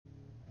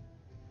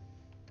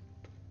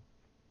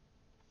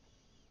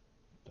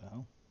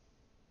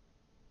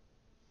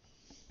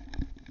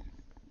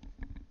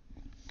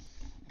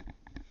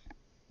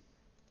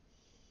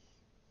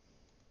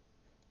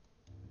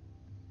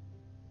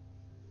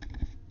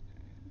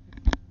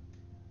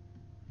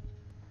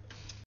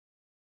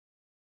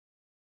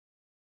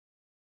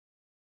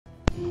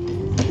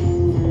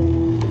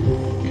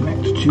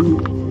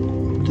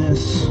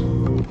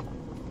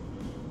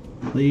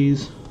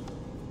please.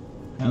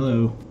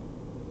 Hello.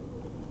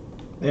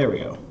 There we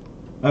go.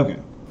 Okay.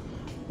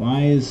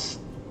 Why is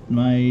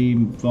my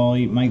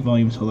mic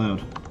volume so loud?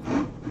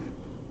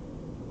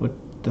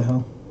 What the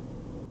hell?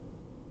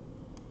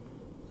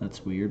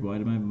 That's weird. Why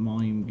did my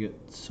volume get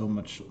so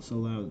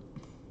loud?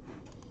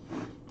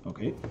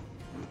 Okay.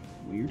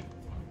 Weird.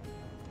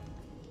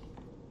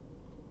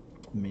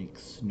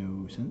 Makes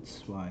no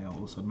sense why all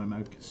of a sudden my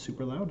mic is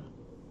super loud.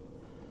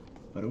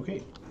 But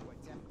okay.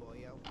 What's up,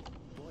 boyo?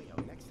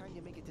 Boyo, next time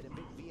you make it to the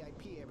big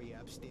VIP area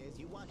upstairs,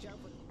 you watch out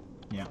for...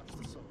 Yeah.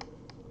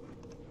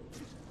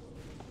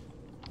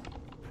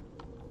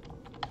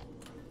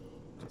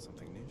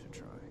 Something new to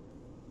try.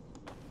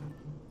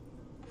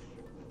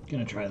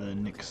 Gonna try the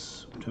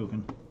Nyx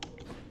token.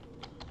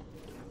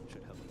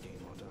 Should help me gain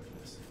more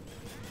darkness.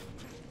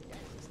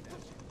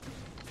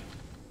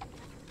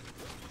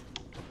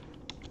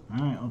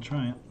 Alright, I'll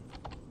try it.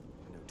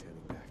 No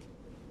turning back.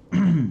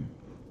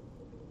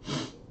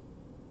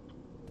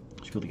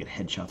 Should be able to get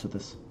headshots with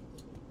this.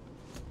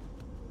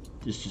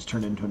 Just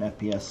turned into an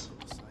FPS.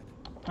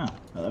 Ah,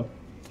 hello.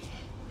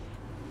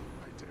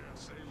 I dare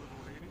say, little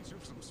ladies,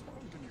 you've some spunk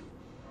in you.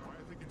 Why,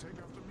 I think you take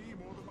after me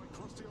more than my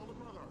crusty older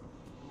brother.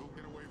 We'll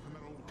get away from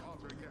that old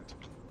Carter yet.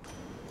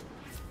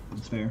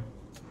 That's fair.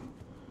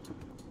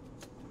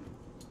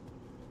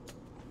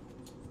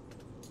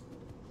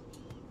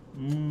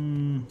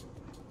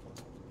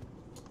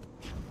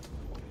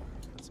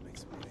 Let's make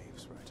some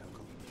waves, right,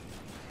 Uncle?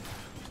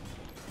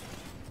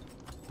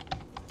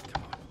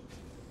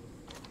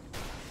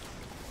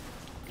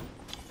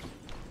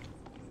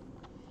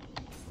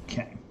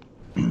 Okay.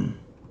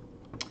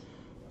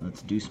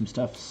 Let's do some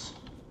stuffs.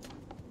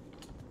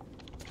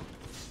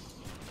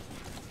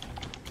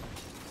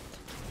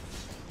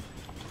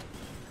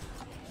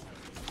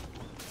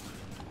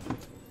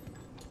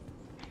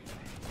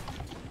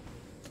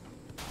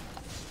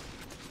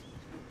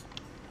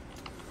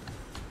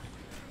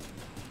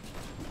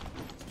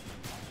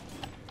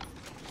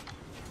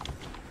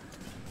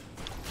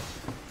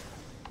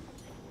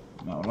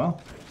 Oh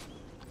well.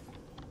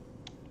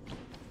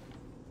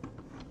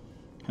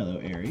 Hello,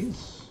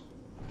 Ares.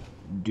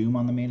 Doom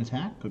on the main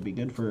attack could be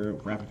good for a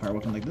rapid fire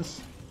weapon like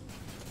this.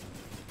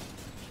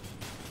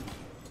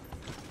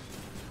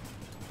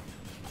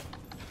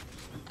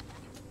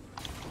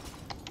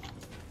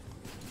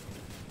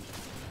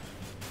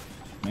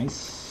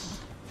 Nice.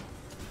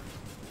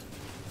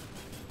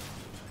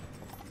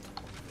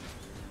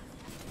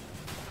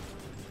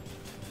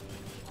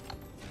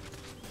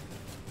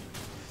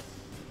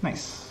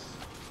 Nice.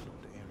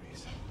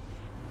 Ares.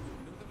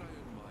 Know that I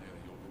admire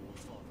your Lord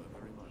Father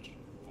very much,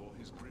 for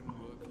his grim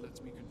work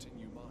lets me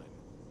continue mine.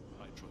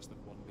 I trust that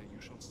one day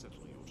you shall settle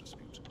your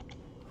dispute.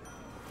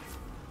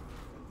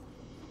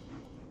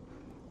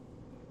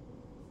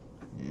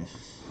 Yes.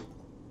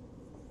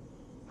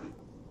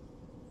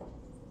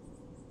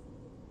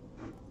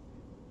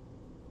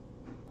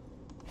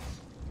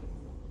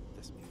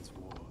 This means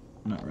war.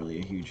 Not really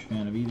a huge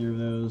fan of either of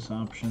those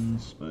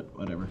options, but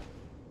whatever.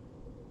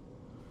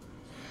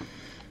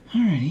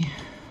 Alrighty.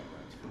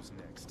 Who's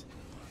next?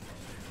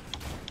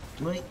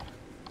 Wait.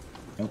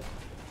 Nope.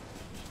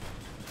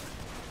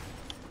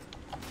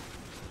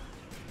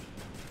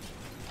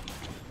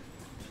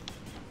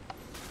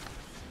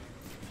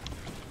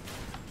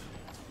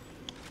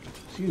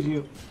 Excuse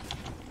you.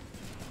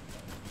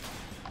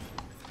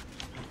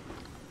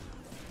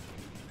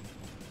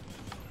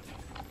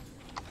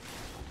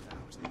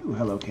 Ooh,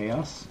 hello,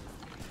 Chaos.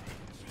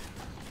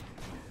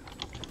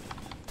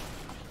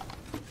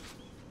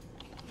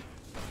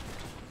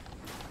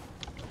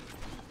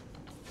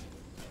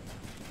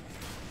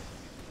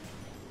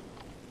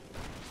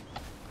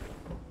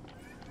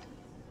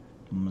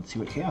 Let's see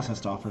what Chaos has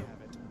to offer.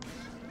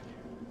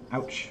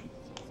 Ouch.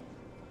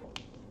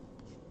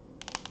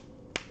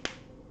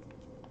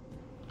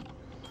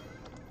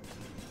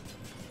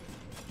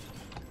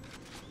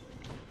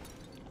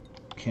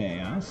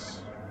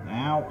 Chaos.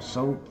 Ow,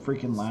 so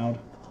freaking loud.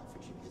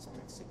 His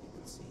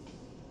practicality.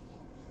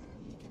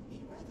 He can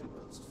be rather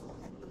boastful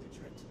and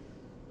belligerent,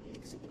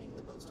 exhibiting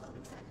the most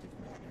unattractive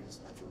manners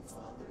of your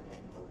father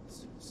and Lord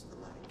Zeus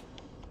alike.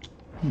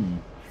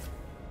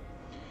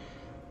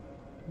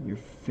 Your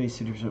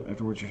face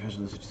afterwards, your health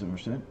is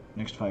 67%.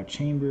 Next 5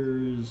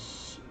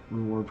 chambers.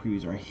 Reward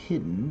previews are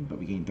hidden, but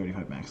we gain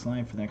 35 max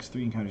life. For the next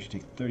 3 encounters, you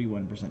take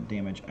 31%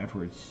 damage.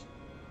 Afterwards,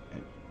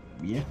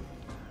 yeah.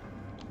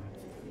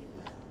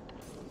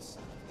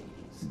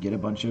 Get a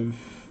bunch of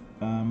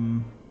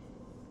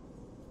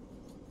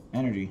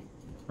energy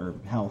or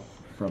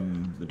health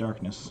from the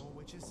darkness. More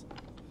witches?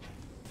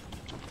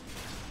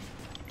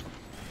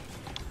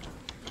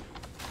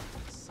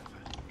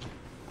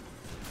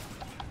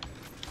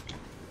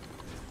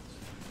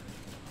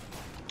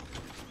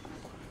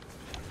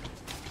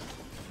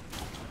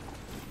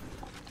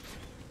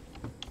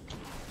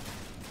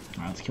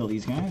 Alright, let's kill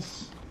these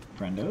guys.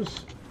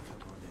 Friendos.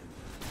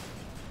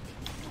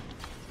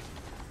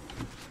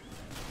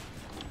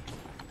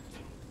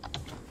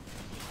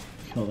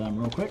 Kill them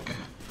real quick.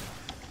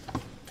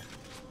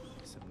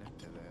 Some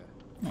nectar there.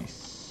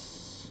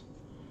 Nice.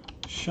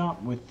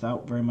 shop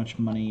without very much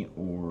money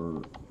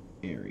or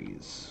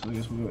Ares. So I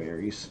guess we'll go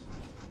Ares.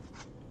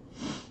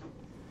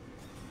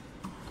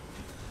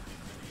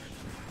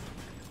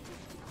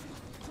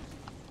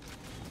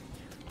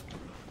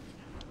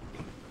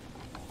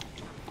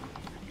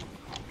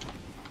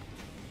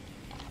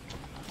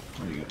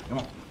 Where do you go? Come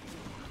on.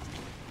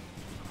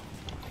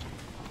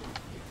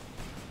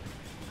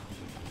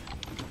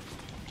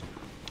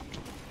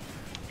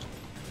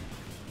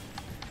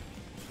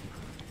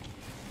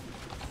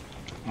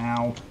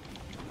 Ow.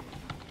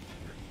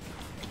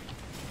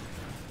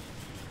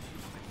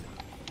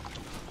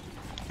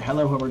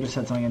 Hello, whoever just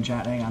said something in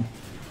chat. Hang on.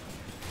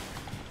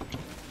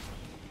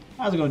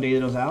 How's it going,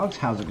 Dados Alex?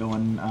 How's it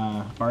going,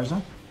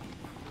 Barza?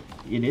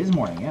 It is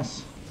morning,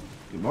 yes.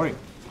 Good morning.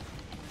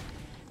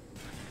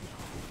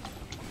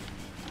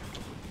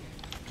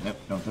 Nope,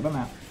 don't step on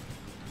that.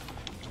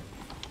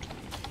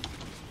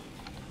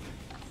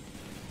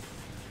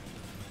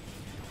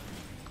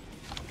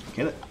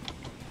 Kill it.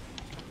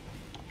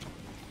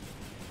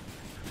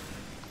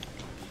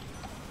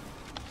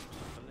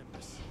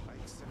 Olympus, I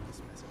accept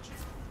this message.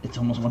 It's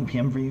almost 1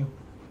 p.m. for you.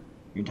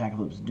 Your attack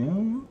flips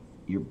doom.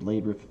 Your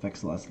blade riff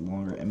effects last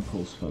longer and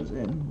pulls foes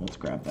in. Let's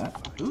grab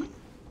that. Ooh.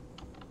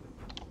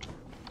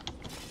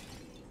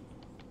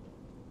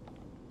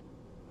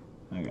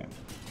 Okay.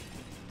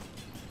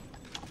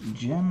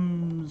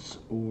 Gems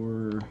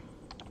or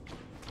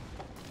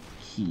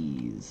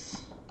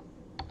keys?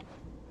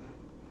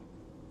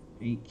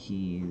 8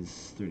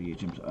 keys, 38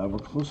 gems. We're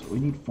close. We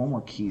need 4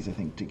 more keys, I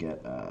think, to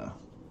get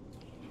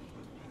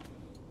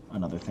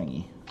another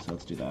thingy. So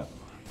let's do that.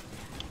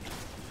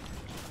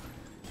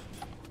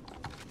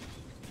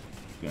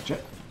 Gotcha.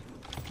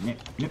 Nip,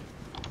 nip.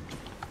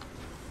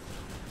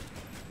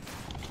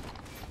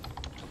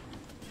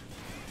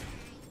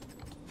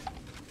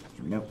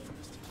 Nope.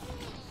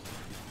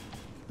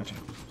 Gotcha.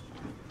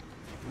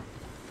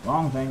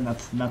 Wrong thing.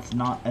 That's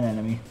not an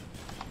enemy.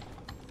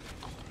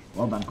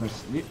 Well done,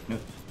 Chris. Nope.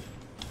 Nope.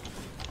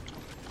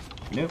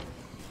 Nope.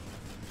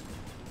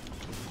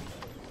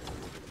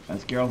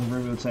 As Geralt of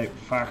Rivia would say,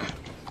 fuck.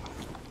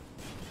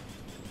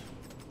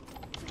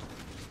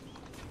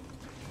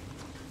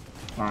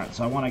 Alright,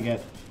 so I want to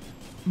get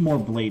more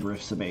blade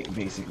riffs,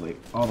 basically.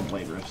 All the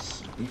blade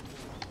riffs.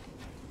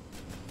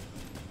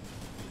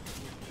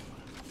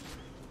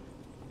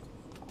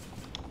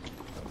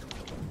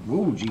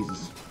 Whoa,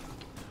 Jesus.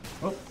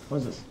 Oh, what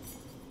is this?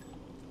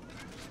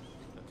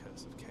 The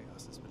curse of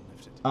chaos has been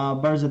lifted.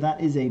 Barza,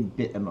 that is a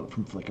bit emote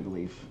from Flick, I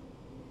believe.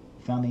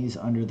 Found these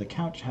under the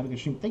couch. Have a good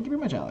stream. Thank you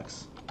very much,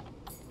 Alex.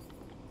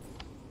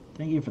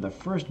 Thank you for the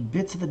first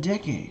bits of the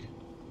decade.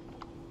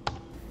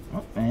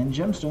 Oh, and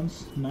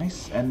gemstones.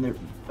 Nice. And they're...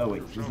 Oh,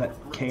 wait. Is that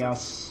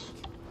chaos?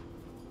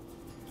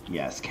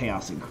 Yes,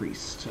 chaos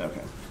increased.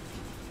 Okay.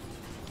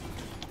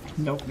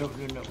 Nope, nope,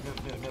 nope, nope, nope,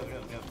 nope, nope,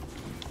 nope, nope.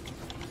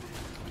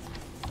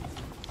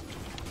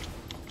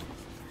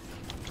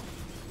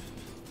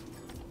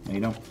 No,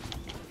 you don't.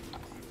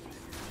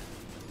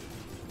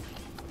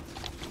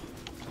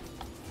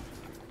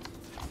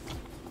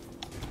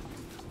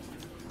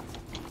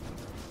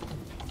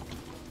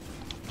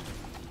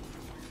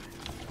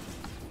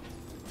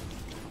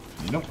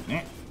 Nope.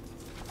 Eh.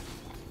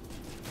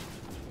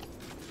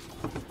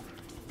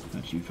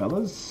 That's you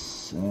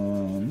fellas.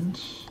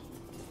 And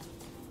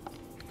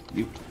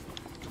you.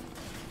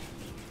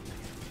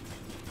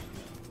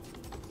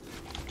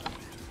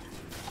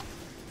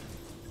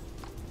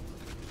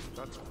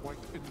 That's quite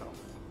enough.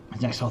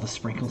 Next to all the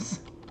sprinkles.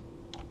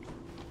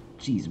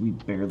 Jeez, we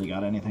barely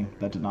got anything.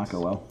 That did not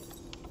go well.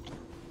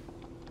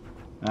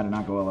 That did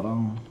not go well at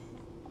all.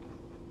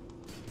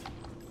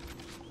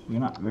 We're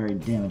not very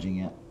damaging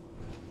yet.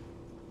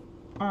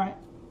 Alright.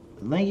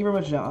 Thank you very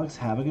much, Alex.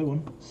 Have a good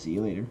one. See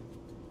you later.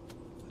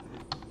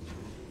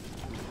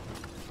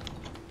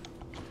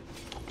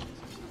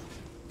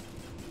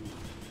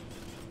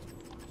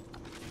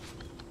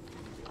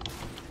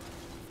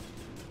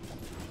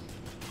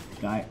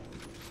 Guy.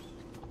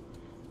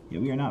 Yeah,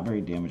 we are not very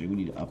damaging. We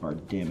need to up our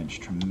damage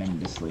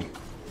tremendously.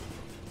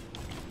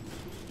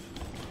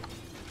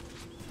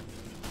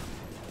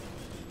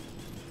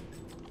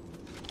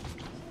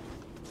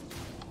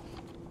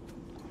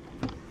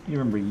 You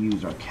remember to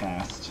use our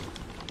cast.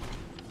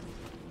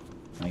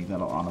 I think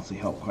that'll honestly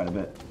help quite a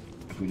bit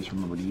if we just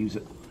remember to use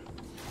it.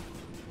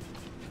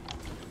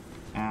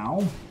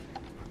 Ow.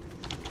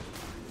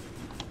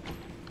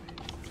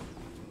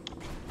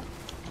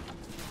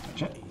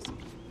 Gotcha.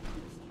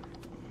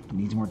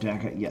 Needs more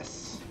DACA?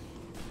 Yes.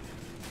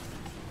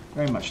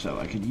 Very much so.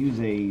 I could use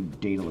a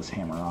Daedalus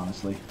hammer,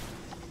 honestly.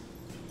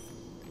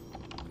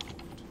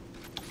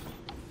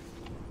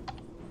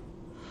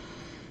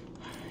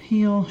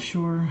 Heal,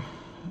 sure.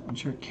 I'm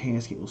sure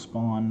Chaos Gate will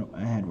spawn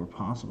ahead where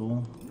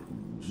possible.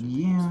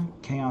 Yeah,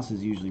 Chaos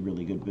is usually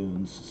really good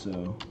boons,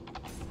 so...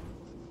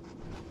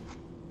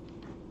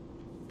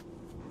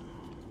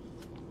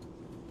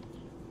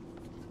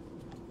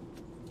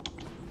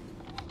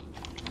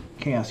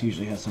 Chaos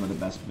usually has some of the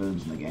best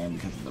boons in the game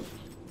because of the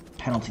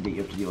penalty that you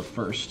have to deal with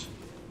first.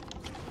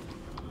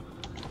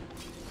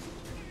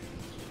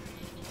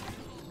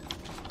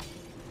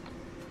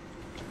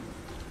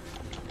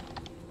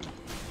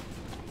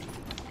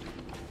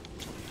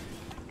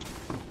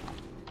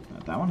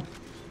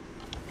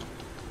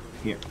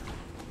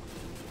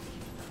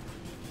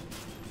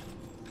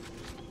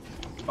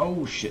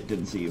 Oh shit,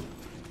 didn't see you.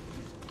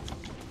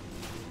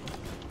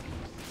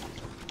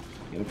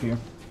 Get up here.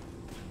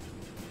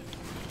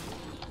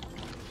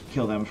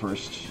 Kill them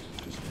first.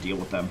 Just deal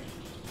with them.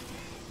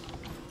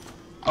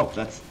 Oh,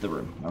 that's the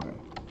room. Okay.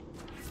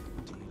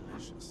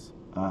 Delicious.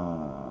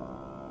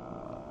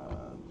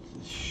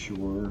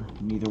 Sure.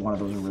 Neither one of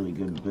those are really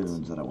good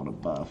boons that I want to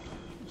buff.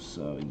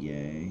 So,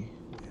 yay.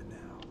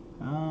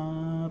 Where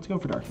now? Let's go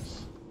for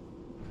darkness.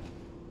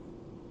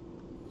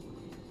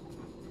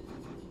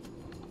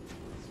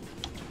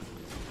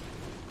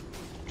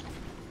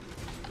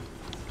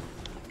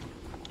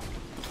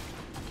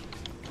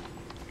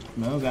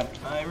 Oh god,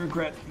 I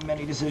regret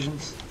many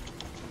decisions.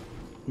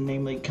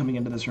 Namely, coming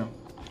into this room.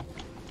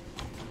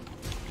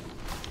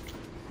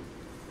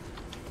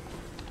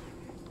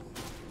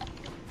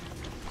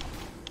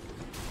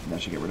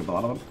 That should get rid of a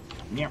lot of them.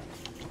 Yeah.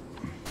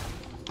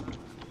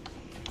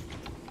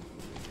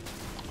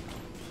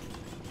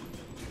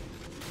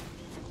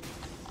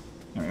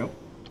 There we go.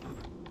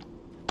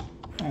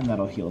 And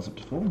that'll heal us up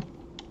to full.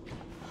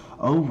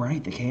 Oh,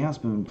 right, the Chaos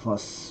Boon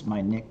plus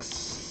my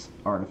Nyx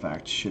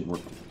artifact should work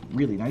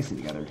really nicely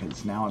together,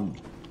 because now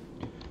I've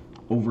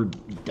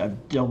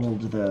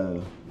doubled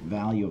the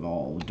value of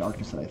all the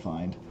darkness that I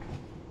find.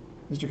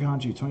 Mr.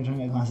 Conchu,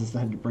 2020 glasses that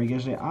had to break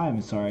yesterday.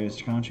 I'm sorry,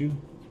 Mr. Conchu.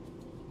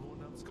 More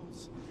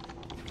numbskulls?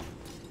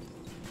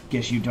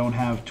 Guess you don't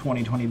have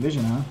 20/20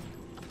 vision, huh?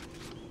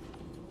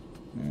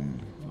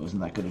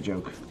 Wasn't that good a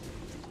joke?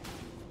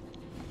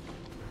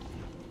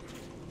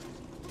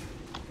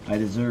 I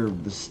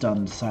deserve the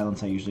stunned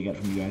silence I usually get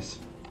from you guys.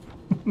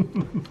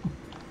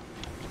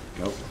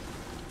 Go.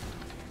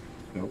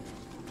 Go.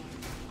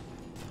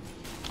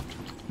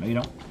 No, you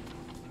don't.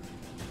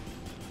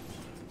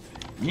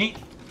 Yeet.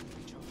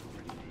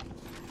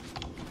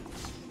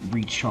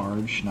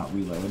 Recharge, not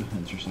reload.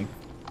 Interesting.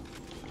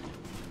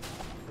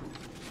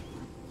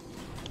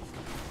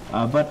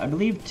 But I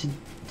believe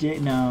today,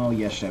 no,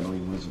 yesterday I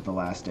believe was the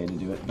last day to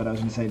do it. But I was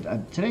going to say,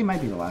 today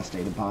might be the last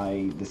day to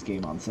buy this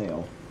game on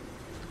sale.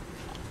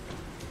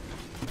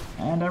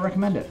 And I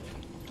recommend it.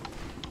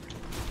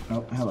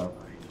 Oh, hello.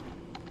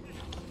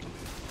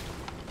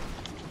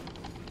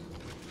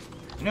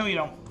 No, you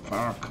don't.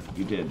 Fuck,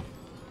 you did.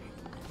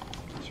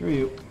 Screw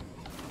you.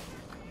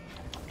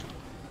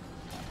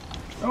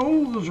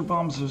 Oh, those are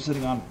bombs they're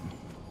sitting on.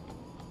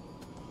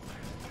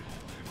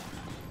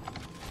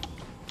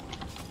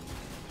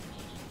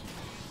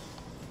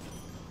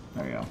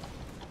 There you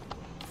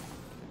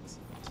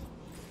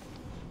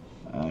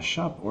go.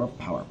 Shop or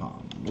power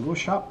palm. We'll go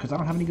shop because I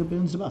don't have any good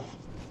boons to buff.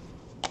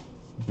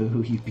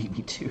 Boo, you beat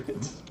me to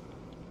it.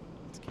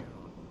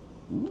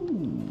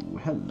 Ooh,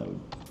 hello,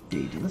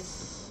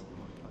 Daedalus.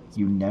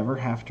 You never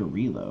have to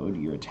reload.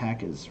 Your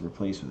attack is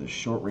replaced with a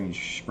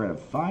short-range spread of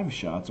 5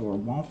 shots, or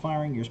while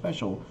firing your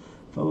special,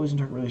 foes and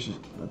target relations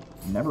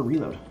never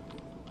reload.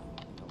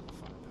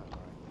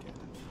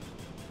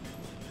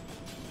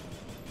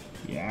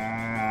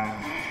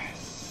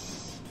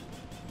 Yes.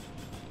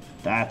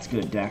 That's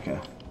good,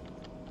 Daka.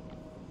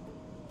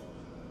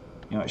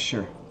 You know what,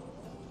 sure.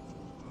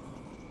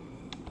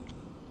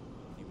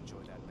 You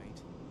enjoy that,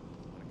 mate?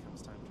 When it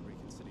comes time to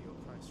reconsider your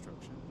price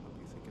structure, hope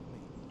you think of me.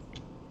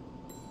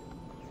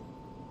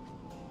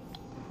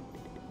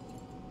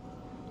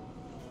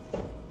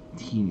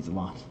 He needs a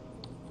lot.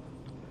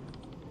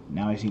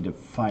 Now I just need to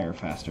fire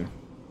faster.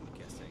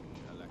 Guessing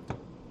Electo.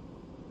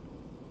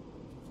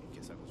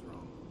 Guess I was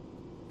wrong.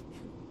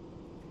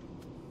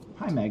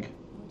 Hi, Meg.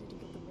 Where did you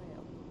get the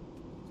rail?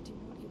 Do you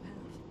know what you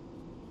have?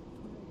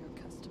 What are your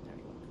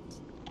customary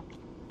weapons?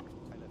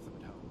 I left them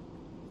at home,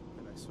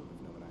 and I sort of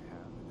know what I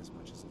have, in as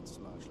much as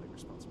it's largely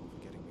responsible for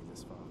getting me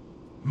this far.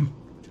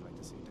 Would you like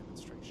to see a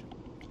demonstration?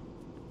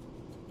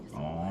 Yes,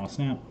 Aw,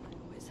 snap. I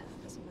always have,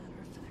 as a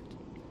matter of fact.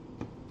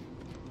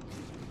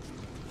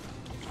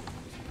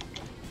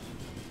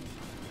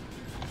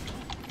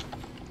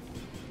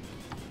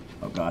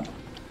 Oh god.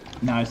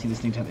 Now I see this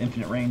thing to have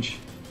infinite range.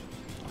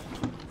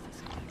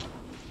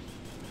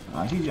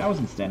 Geez, I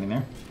wasn't standing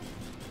there.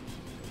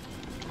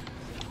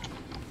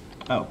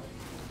 Oh.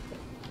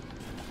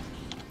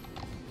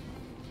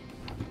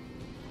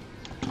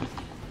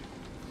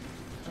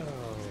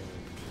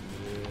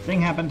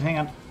 Thing happened, hang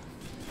on.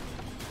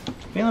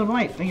 Phelan of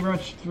Light, thank you very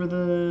much for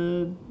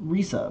the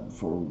resub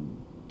for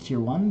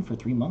tier 1 for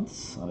 3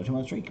 months on a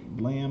 2-month streak.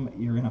 Blam,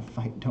 you're in a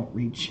fight, don't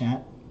read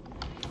chat.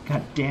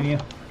 God damn you.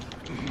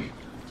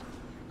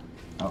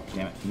 Oh,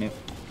 damn it, no.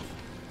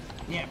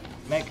 Yeah,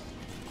 Meg.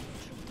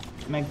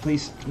 Meg,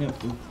 please. No.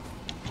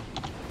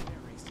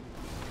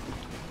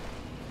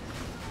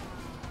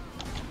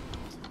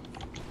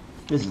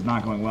 This is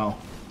not going well.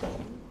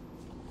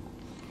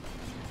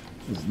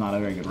 This is not a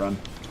very good run.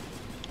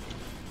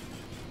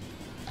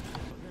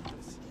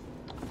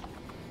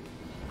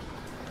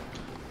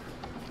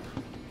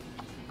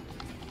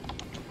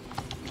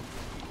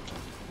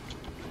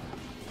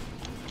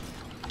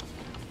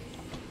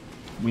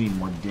 We need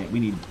more we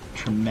need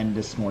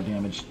tremendous more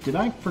damage. Did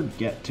I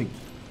forget to...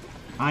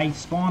 I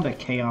spawned a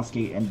Chaos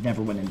Gate and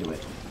never went into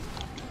it.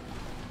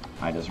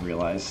 I just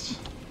realized.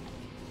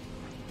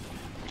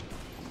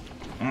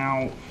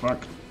 Ow,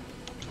 fuck.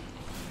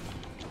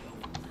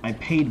 I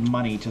paid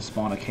money to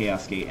spawn a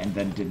Chaos Gate and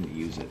then didn't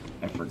use it.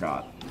 I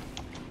forgot.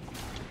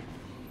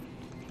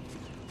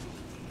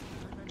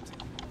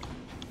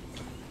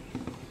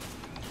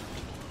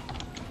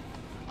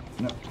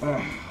 No.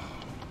 Ugh.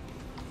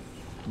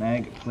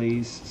 Meg,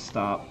 please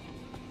stop.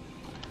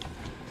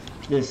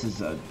 This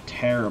is a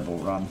terrible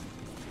run.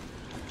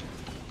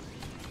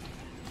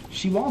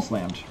 She wall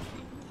slammed.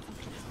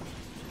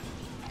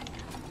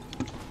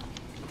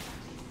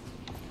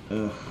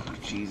 Ugh,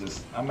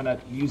 Jesus. I'm gonna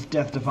use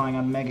Death Defying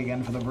on Meg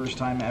again for the first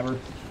time ever.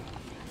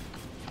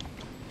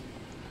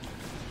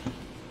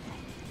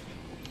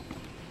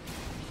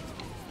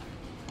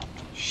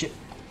 Shit.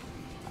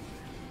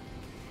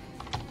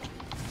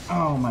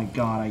 Oh my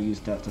god, I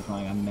used Death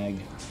Defying on Meg.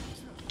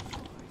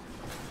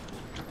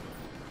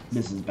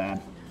 This is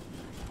bad.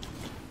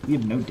 We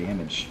have no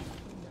damage.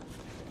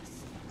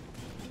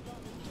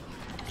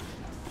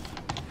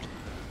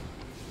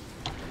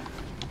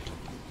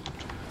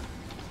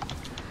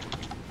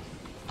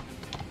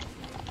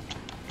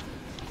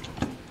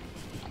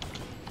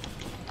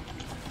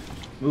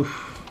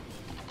 Oof.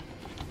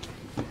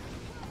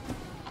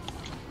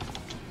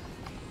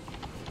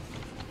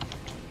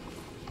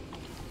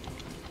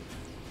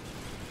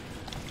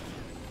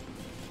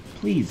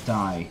 Please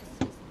die.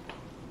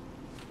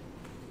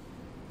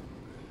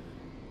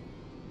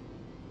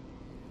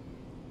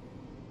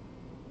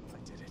 I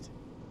did it.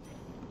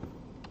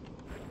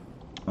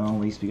 Well,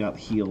 at least we got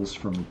heals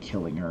from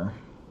killing her.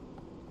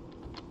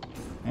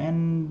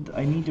 And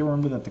I need to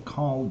remember that the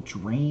call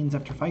drains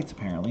after fights,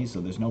 apparently,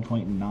 so there's no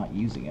point in not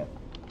using it.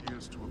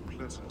 Here's to a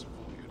pleasant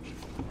voyage.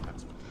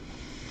 That's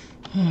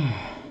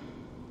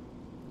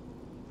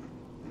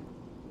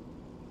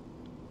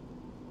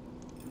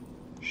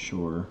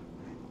Sure.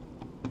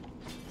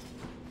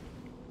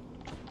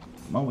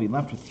 Well, we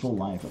left with full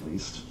life, at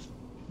least.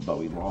 But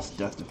we lost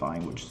Death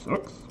Defying, which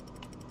sucks.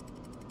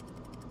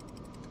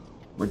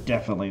 We're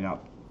definitely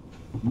not...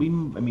 I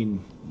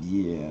mean,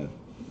 yeah.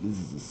 This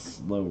is a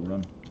slow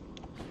run.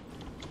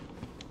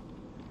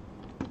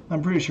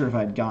 I'm pretty sure if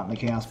I'd gotten the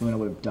Chaos Moon, I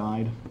would have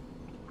died.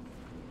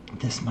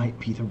 This might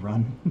be the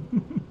run.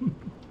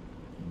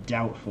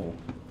 Doubtful.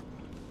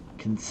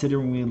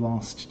 Considering we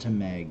lost to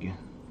Meg.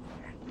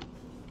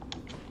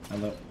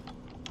 Hello.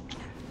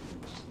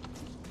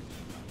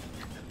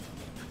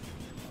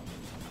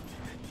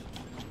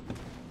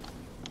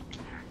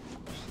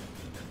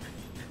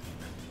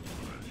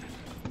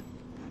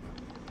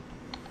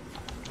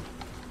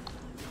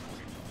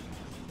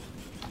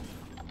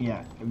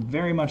 Yeah,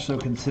 very much so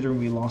considering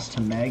we lost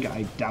to Meg.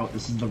 I doubt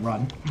this is the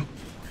run.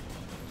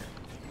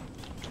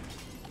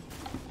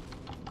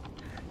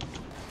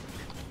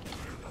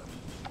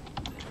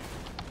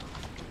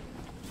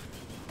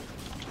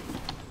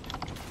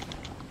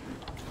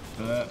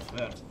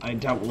 I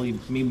doubt we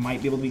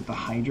might be able to beat the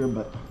Hydra,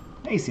 but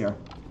hey, Sierra.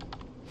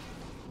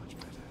 Much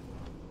better.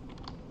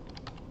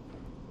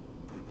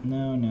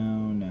 No,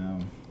 no, no.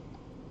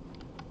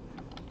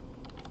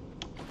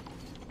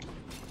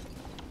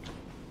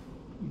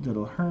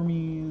 Little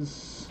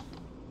Hermes.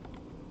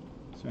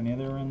 Is there any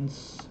other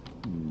runs?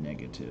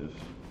 Negative.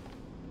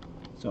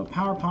 So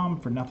Power Palm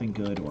for nothing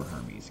good or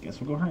Hermes. Guess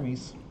we'll go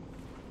Hermes.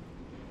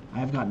 I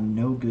have got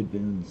no good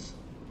boons.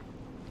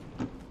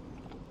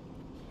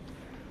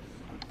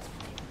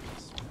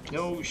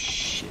 No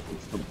shit,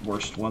 it's the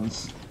worst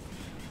ones.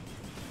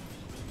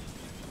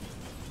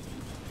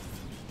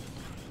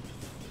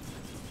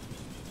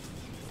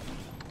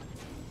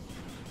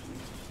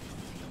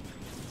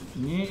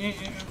 Yeah.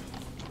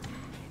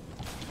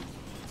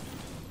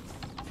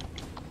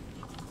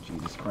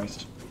 Jesus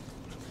Christ.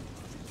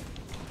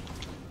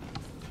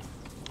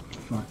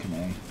 Fucking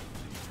A.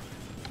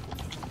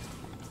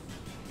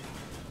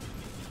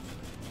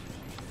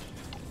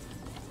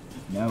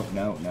 No,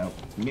 no, no.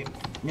 No,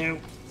 no.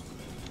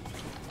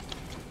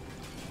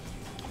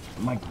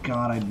 My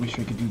god, I wish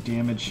I could do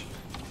damage.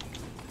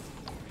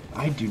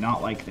 I do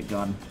not like the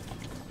gun.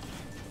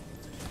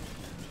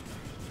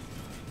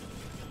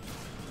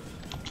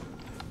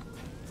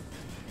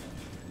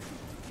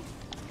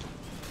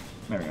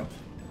 There we go.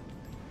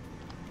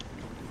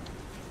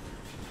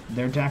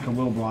 Their Daka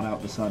will blot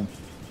out the sun.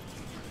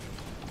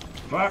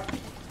 Fuck!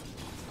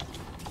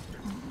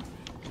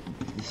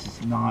 This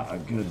is not a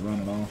good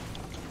run at all.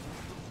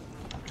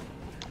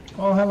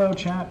 Well, hello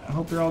chat. I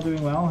hope you're all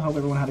doing well. Hope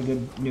everyone had a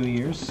good New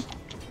Year's.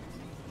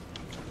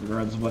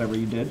 Regardless of whatever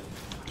you did.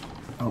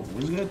 Oh, it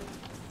was good.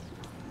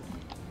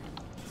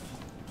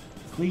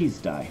 Please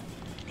die.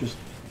 Just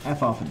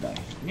F off and die.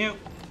 Nope.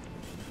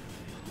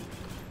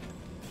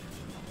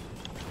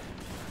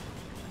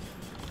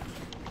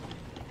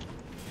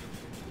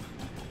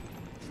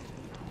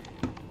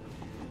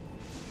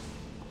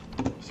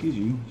 Excuse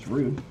you, it's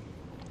rude.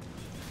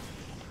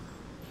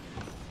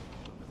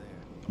 Over there.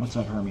 What's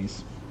up,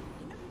 Hermes?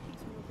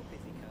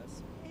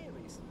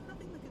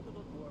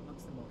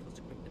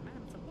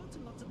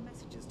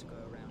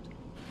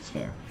 It's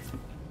fair.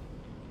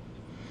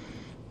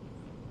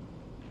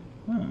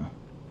 Huh.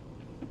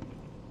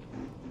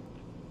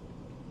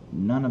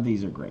 None of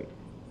these are great.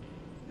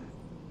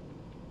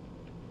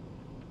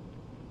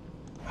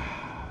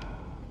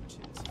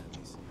 Cheers,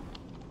 Hermes.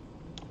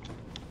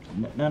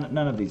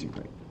 None of these are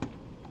great.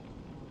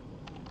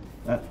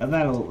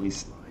 That'll at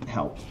least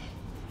help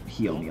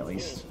heal me at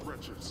least.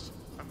 Wretches,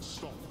 and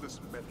stop this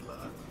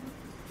meddler.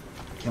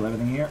 Kill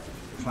everything here.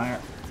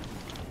 Fire.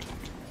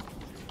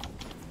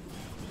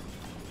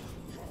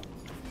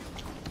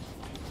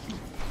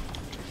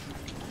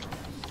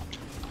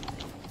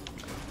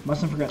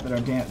 Mustn't forget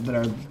that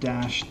our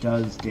dash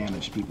does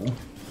damage people,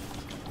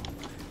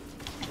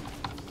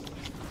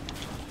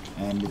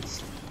 and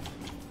it's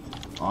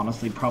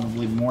honestly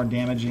probably more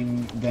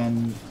damaging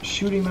than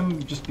shooting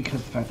them, just because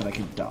of the fact that I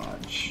could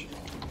dodge.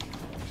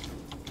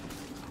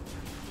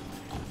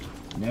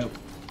 Nope.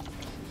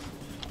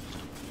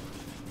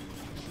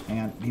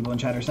 And people in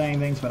chat are saying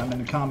things, but I'm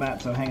in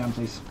combat, so hang on,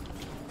 please.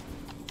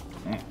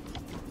 Eh.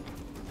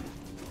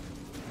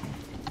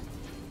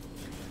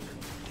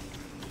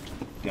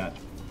 Got.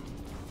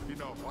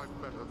 Enough,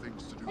 I've better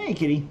things to do. Hey,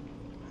 kitty.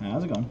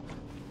 How's it going?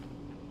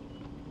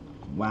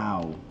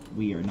 Wow,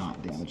 we are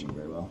not damaging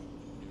very well.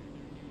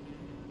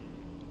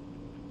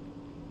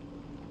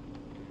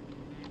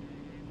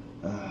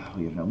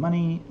 We have no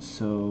money,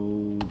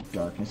 so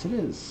darkness it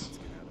is.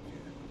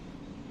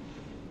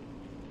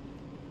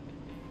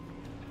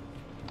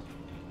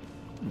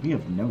 We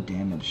have no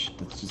damage.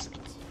 It's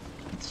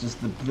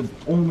just the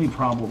only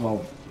problem.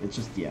 Well, it's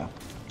just, yeah.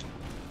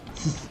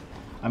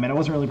 I mean, I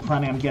wasn't really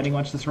planning on getting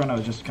much this run. I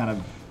was just kind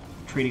of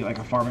treating it like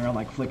a farming run,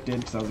 like Flick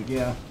did, because I was like,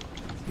 yeah,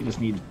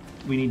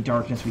 we need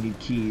darkness, we need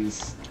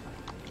keys.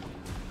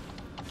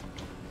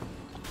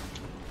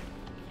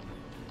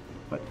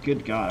 But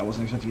good God, I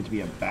wasn't expecting it to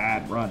be a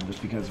bad run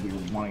just because we were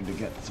wanting to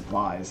get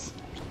supplies.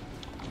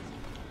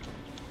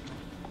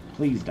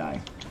 Please die.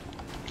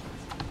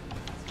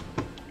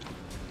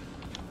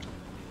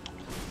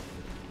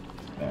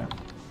 There.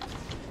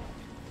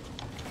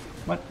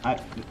 What?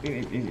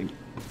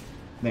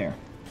 There.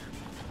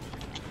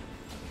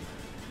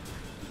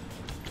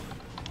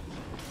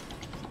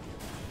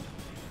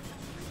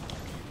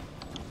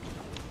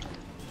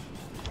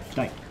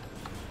 Die.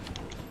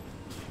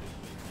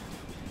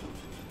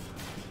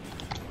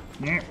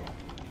 There.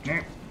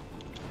 There.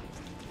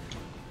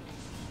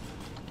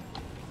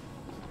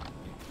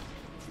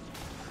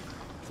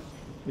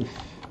 The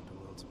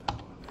world's power.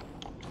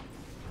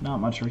 Not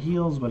much for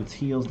heals, but it's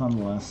heals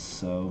nonetheless,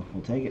 so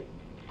we'll take it.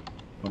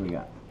 What do we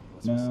got?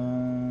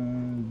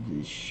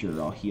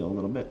 Sure, I'll heal a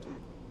little bit.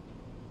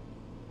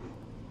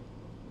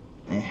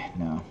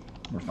 No,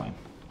 we're fine.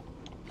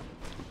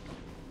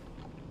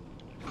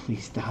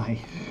 Please die.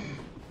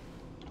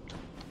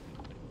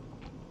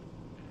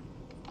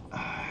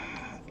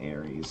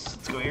 Ares.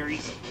 Let's go,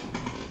 Ares.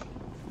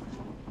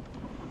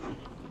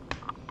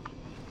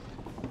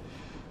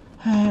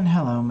 And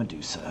hello,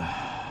 Medusa.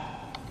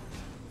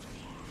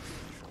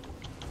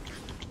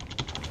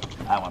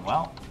 That went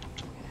well.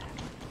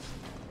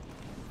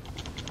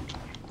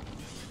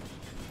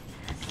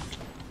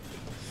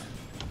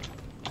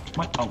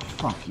 What? Oh,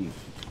 fuck you.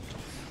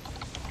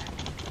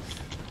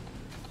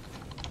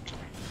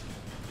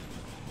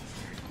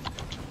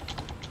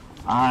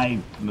 I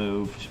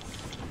moved.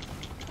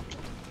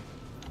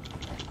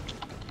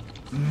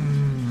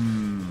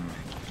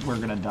 We're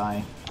gonna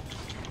die.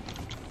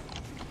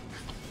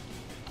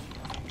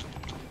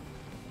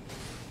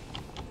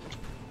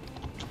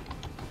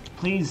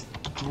 Please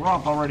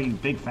drop already,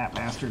 big fat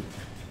bastard.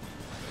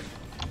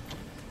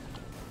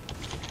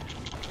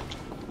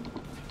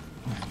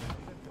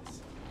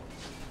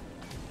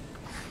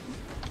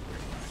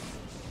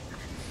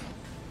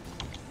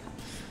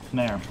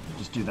 There,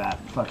 just do that.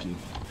 Fuck you.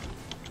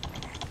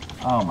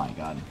 Oh my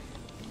God.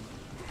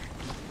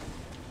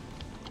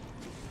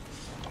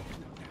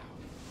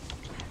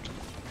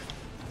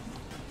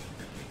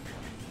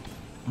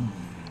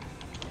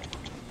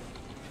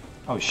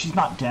 Oh, she's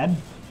not dead?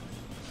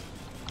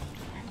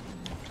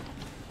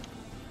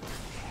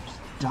 Just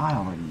die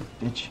already,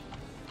 bitch.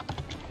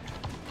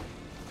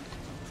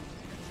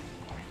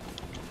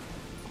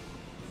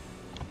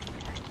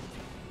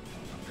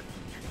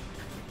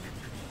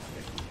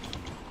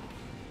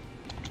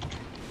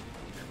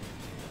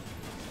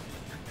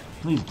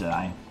 Please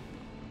die.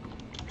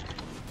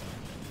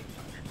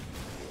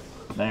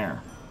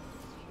 There.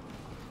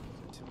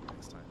 Until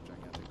next time,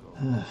 gigantic goal.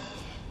 Ugh.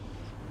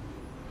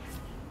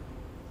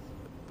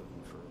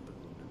 Boon for a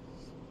boon.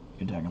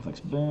 Your attack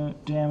inflicts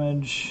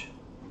damage.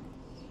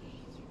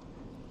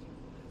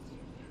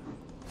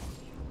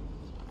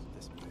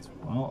 This means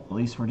Well, at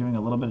least we're doing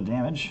a little bit of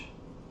damage.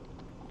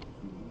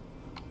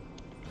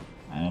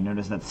 And I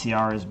noticed that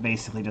CR is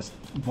basically just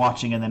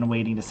watching and then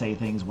waiting to say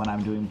things when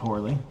I'm doing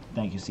poorly.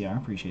 Thank you, CR.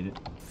 Appreciate it.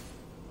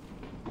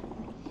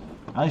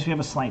 At least we have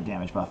a slight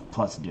damage buff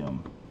plus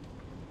Doom.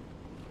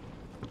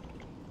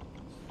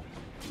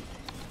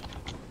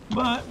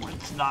 But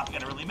it's not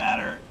going to really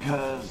matter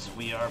because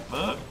we are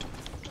booked.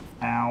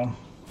 Ow.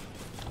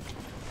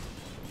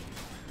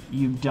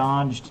 You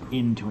dodged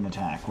into an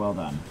attack. Well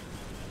done.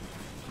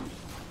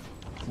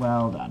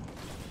 Well done.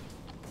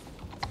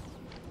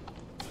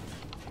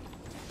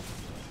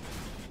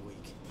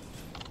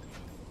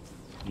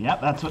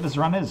 Yep, that's what this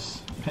run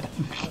is.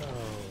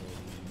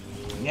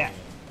 Yeah.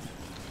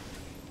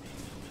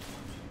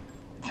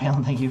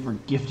 Phelan, thank you for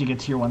gifting a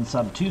tier 1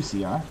 sub to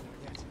CR.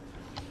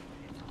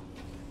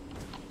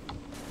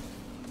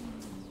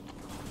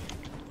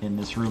 In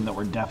this room that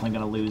we're definitely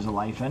going to lose a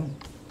life in.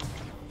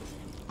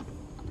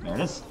 There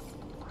it is.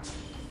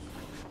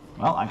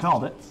 Well, I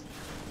called it.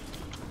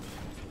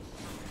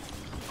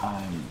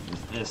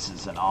 This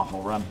is an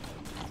awful run.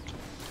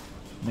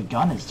 The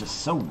gun is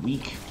just so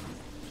weak.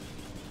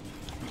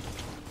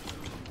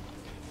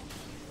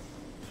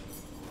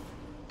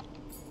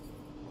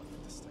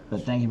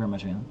 But thank you very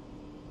much, man.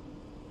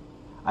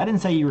 I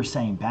didn't say you were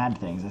saying bad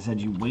things. I said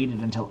you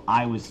waited until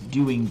I was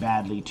doing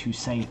badly to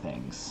say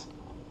things.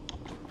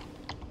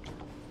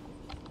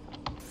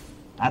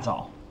 That's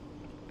all.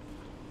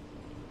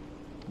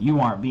 You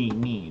aren't being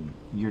mean.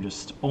 You're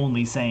just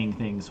only saying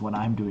things when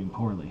I'm doing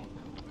poorly.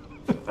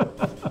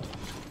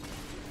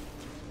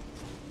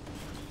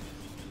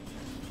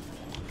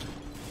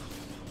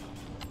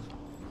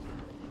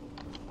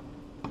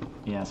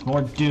 Yes,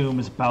 more Doom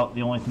is about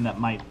the only thing that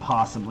might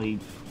possibly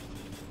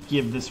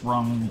give this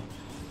run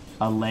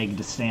a leg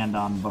to stand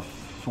on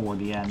before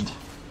the end.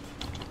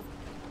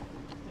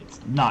 It's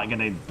not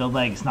gonna, the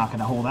leg's not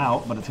gonna hold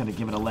out, but it's gonna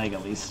give it a leg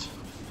at least.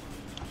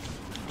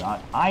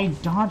 I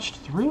dodged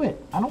through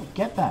it. I don't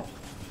get that.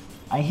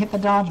 I hit the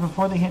dodge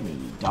before they hit me.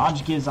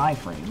 Dodge gives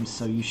iframes,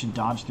 so you should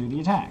dodge through the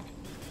attack.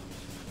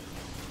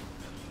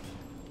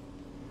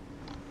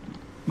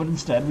 But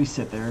instead, we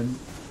sit there and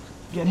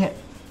get hit.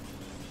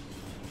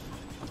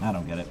 I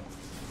don't get it.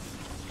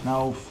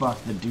 No,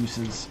 fuck the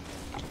deuces.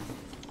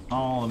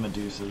 All the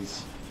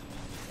Medusas.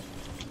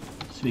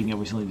 Speaking of,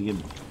 we still need to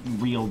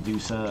give real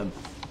Dusa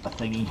a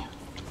thingy.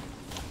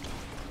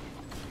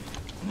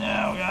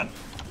 No, God.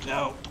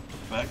 No.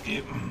 Fuck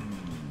you.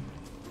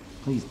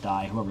 Please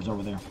die, whoever's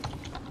over there.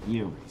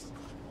 You.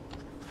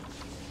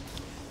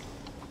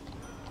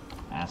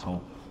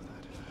 Asshole.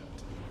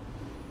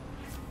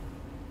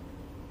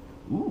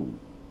 Ooh.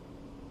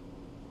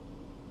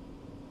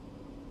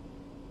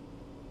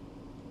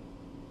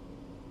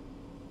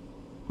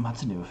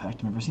 That's a new effect.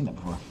 I've never seen that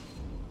before.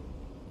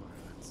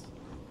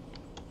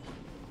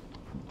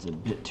 It's a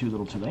bit too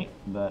little too late,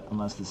 but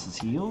unless this is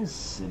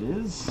heals, it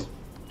is.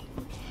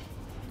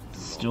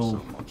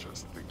 Still.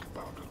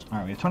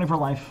 Alright, we have 24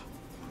 life.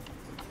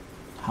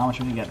 How much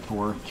would you get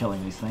for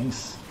killing these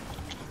things?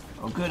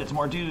 Oh good, it's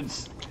more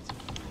dudes.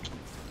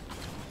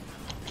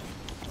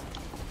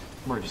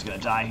 We're just gonna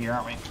die here,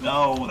 aren't we?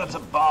 No, that's a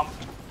bump.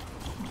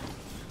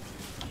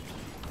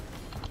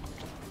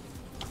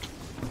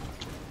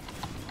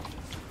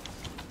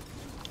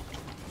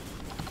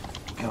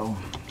 Go.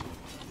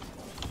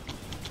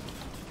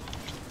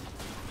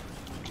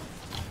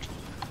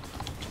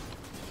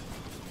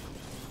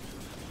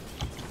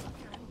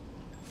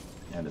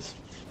 There it is.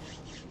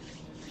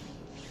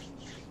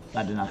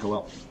 That did not go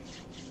well.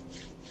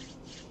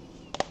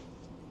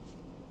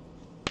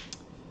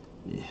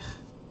 Yeah.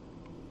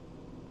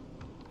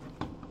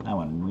 That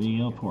went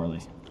real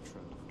poorly.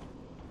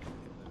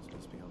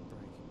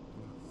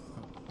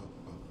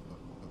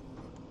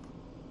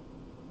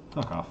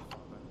 Fuck off.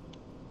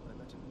 I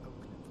met an oak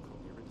nymph called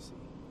Eurydice.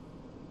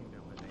 You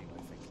know her name,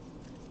 I think.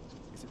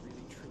 Is it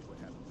really true what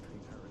happened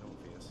between her and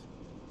Orpheus?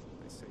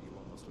 They say you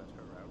almost let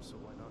her out, so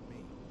why not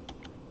me?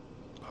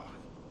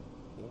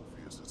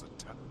 Orpheus is a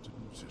talented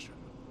musician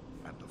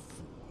and a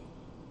fool.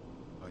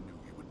 I knew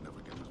he would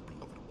never get his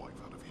beloved wife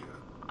out of here,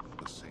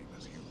 the same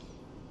as you.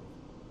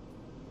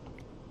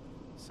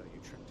 So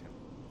you tricked him,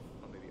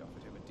 or maybe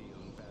offered him a deal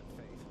in bad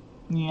faith.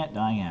 Yeah,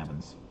 dying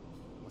happens.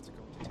 What's it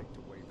going to take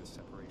to waive the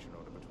separation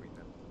order between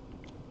them?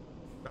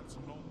 That's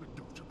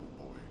non-negotiable,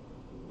 boy.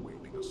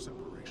 Waiving a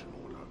separation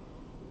order.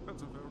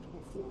 That's a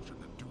veritable fortune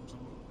that dues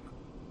alone.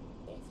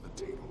 Off the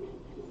table.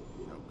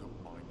 Now go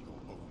mind your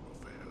own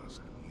affairs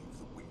and leave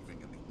the waiving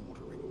and the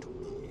ordering to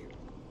me.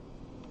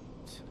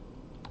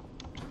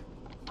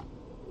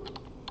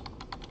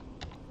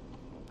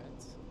 More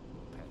pets?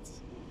 More pets.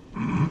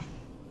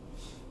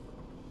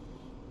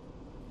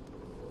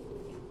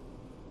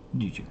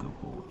 You should go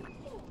forward.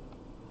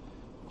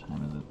 What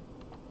time is it?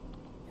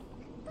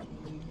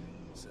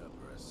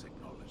 Cerberus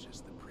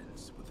acknowledges the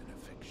prince with an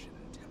affection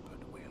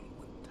tempered well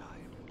with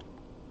time.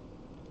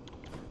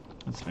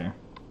 That's fair.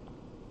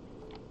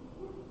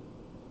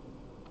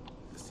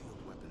 The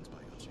sealed weapons by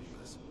your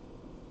chambers.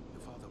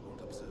 Your father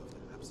won't observe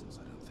their absence,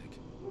 I don't think.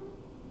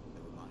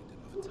 They remind him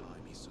of a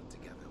time he stood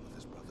together with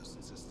his brothers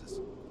and sisters.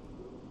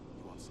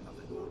 He wants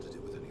nothing more to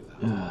do with any of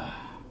that.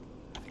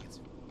 I think it's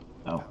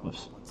Oh,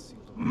 whoops. Once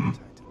sealed away the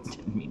Titans.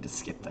 Didn't mean to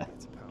skip that.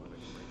 It's a power that can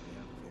break me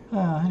out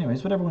of here.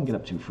 Anyways, what everyone get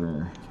up to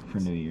for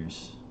New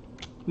Year's?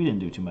 We didn't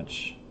do too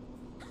much.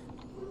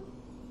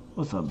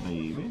 What's up,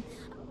 baby?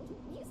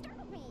 You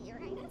startled me, Your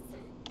Highness.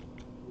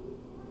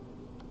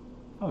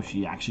 Oh,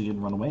 she actually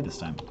didn't run away this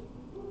time.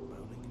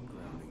 Moaning and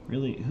groaning.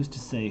 Really? Who's to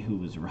say who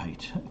was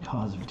right?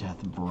 Cause of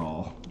death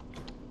brawl.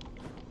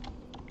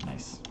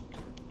 Nice.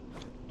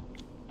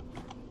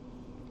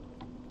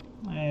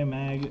 Hey,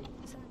 Mag.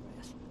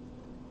 Zagreus.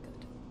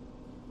 Good.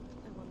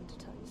 I wanted to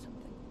tell you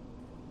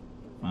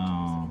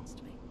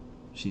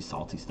She's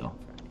salty still.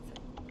 For anything.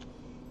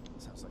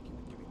 Sounds like you've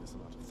been giving this a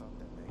lot of thought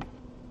then, Meg.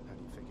 How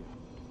do you figure?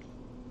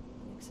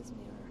 Nyx's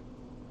mirror.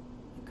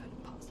 You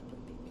couldn't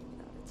possibly beat me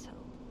without its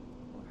help.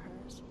 Or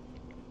hers.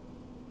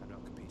 I'm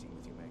not competing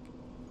with you, Meg.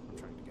 I'm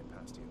trying to get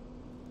past you.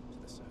 To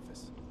the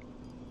surface.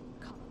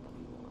 Call it what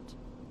you want.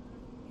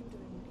 You're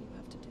doing what you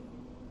have to do.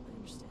 I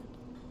understand.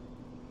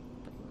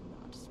 But you are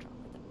not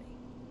stronger than me.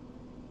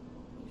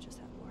 You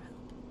just have more help.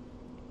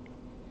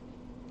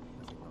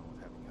 Nothing wrong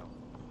with having help.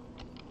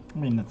 I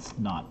mean, that's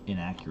not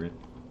inaccurate.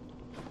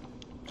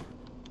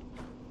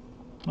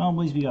 Well, at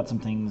least we got some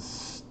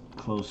things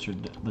closer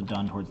to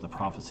done towards the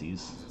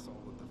prophecies. Is this all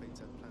that the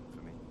Fates have planned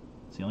for me?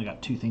 So you only got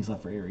 2 things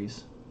left for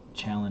Ares.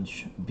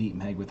 Challenge, beat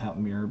Meg without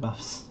mirror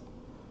buffs.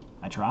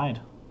 I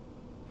tried.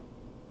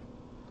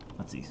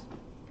 Let's see.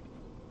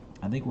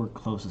 I think we're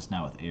closest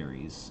now with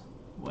Ares.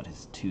 What,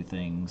 his 2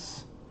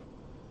 things?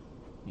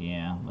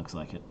 Yeah, looks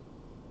like it.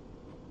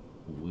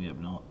 We have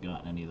not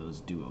gotten any of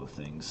those duo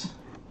things.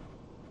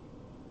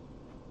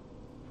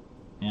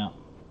 Yeah.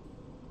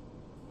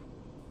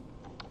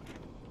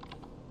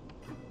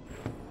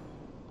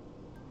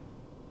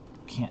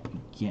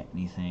 Can't get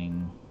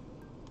anything.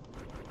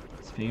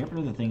 So if I get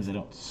rid of the things I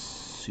don't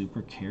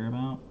super care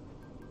about,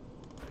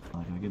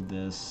 like if I get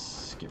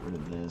this, get rid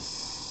of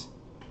this.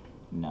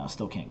 No,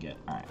 still can't get.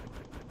 Alright.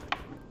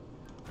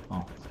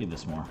 Well, let's give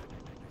this more.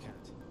 I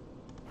can't.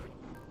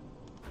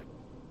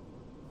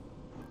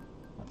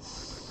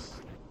 That's.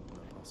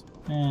 Not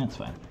possible. It's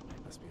fine.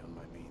 That's beyond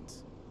my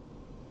means.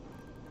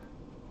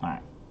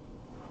 Alright.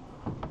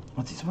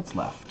 Let's see, so what's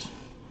left?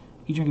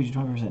 Each one gives you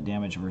 20%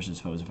 damage versus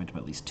foes affected by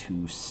at least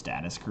 2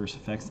 status curse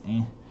effects.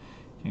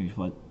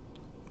 But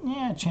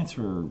yeah, chance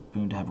for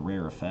Boone to have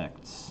rare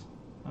effects.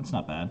 That's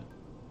not bad.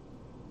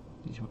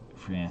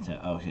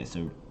 Okay,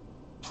 so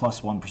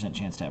plus 1%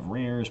 chance to have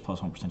rares, plus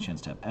 1%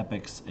 chance to have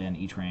epics, and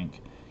each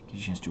rank gives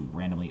you a chance to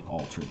randomly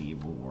alter the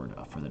reward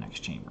for the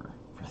next chamber.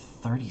 For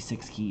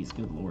 36 keys,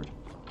 good lord.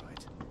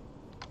 Alright.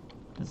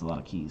 That's a lot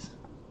of keys.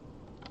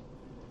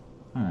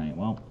 Alright,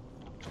 well.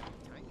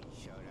 Tiny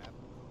showed up.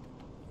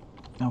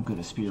 Oh good,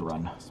 a spear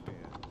run. Spear.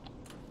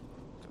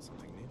 Got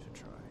something new to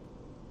try.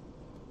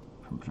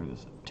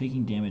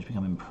 Taking damage,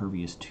 become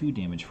impervious to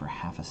damage for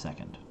half a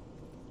second.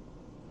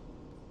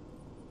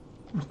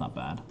 That's not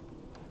bad.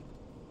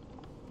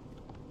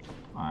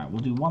 Alright,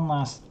 we'll do one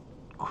last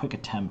quick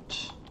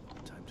attempt.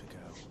 Time to go.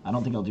 I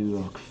don't think I'll do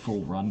a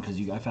full run because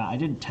I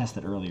did test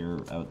it earlier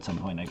at some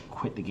point. I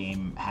quit the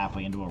game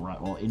halfway into a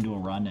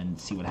run, and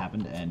see what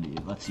happened, and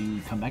it lets you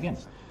come back in.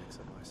 Mix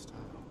up my style.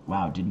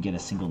 Wow, didn't get a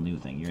single new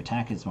thing. Your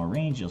attack is more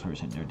range, deals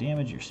 40% more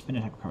damage. Your spin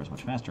attack recovers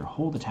much faster.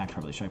 Hold attack to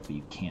properly strike, but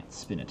you can't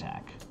spin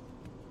attack.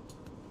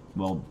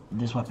 Well,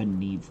 this weapon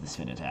needs the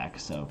spin attack,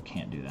 so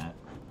can't do that.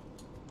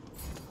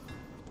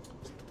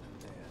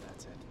 There,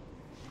 that's it.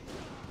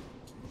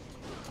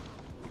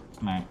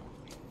 Alright.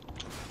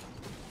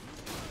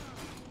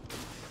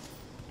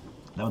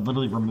 That would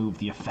literally remove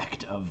the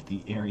effect of the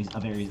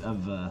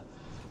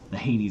the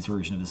Hades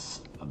version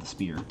of the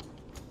spear.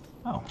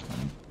 Oh,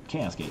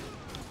 Chaos Gate.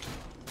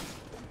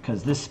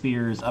 Because this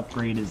spear's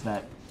upgrade is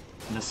that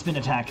the spin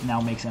attack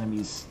now makes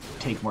enemies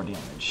take more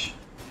damage.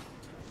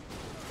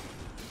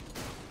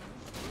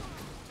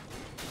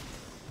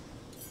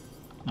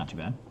 Not too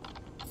bad.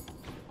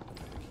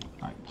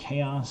 Alright,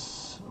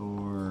 Chaos,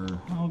 or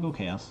I'll go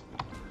Chaos.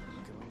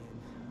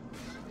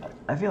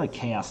 I feel like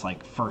Chaos,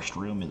 like, first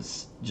room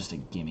is just a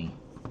gimme.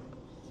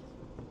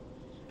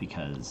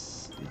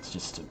 Because it's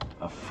just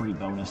a free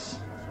bonus.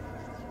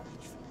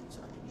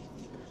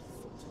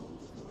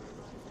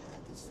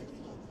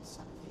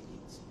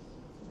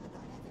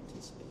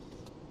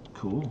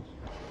 Cool.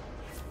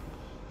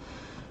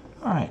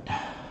 Alright.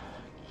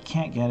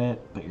 Can't get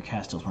it, but your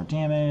cast deals more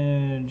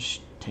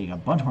damage. Take a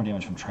bunch more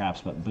damage from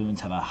traps, but boons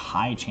have a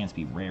high chance to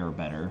be rare or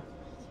better.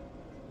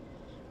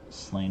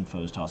 Slain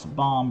foes toss a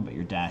bomb, but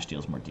your dash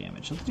deals more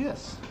damage. Let's do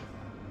this.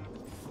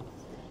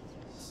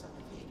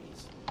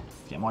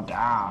 Get more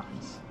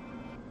downs.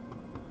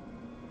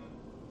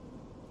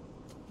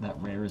 That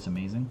rare is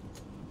amazing.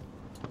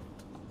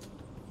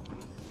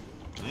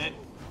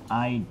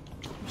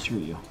 Screw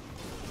you.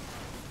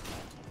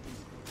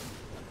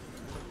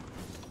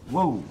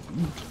 Whoa,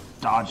 you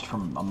dodged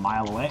from a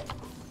mile away.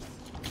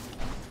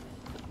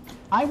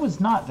 I was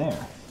not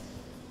there.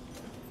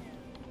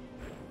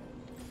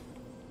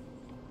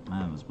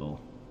 That was bull.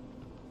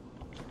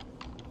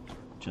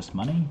 Just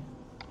money?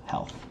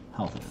 Health.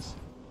 Health it is.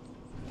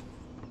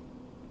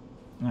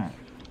 Alright.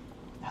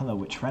 Hello,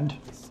 witch friend.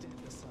 Stand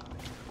aside.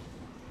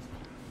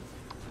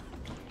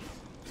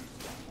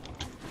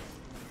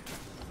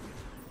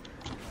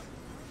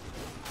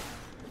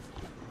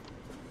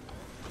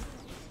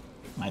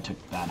 I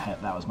took that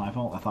hit. That was my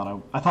fault. I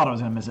thought I was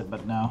gonna miss it,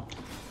 but no.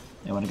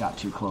 And when it got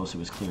too close, it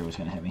was clear it was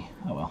gonna hit me.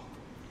 Oh well.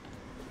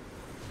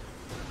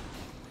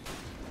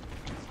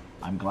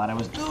 I'm glad I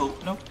was. Oh,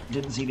 nope,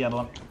 didn't see the other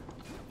one.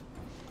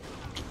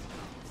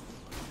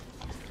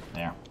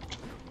 There.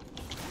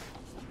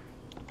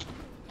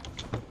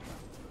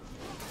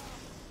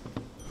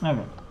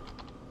 Okay.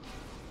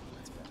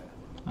 That's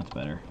better. That's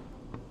better.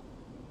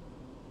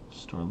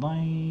 Store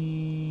life.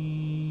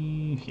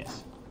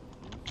 Yes.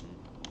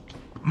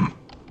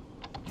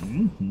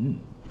 Mm-hmm.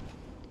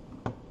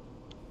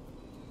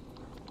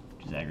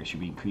 Zagreus should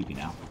be creepy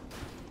now.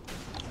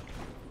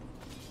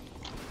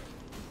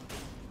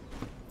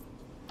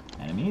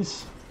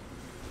 Enemies.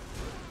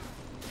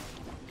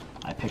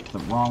 I picked the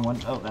wrong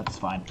one. Oh, that's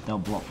fine. They'll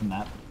blow up from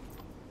that.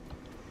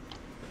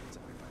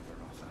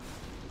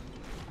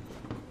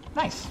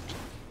 Nice.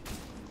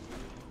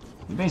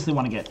 We basically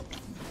want to get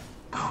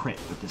crit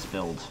with this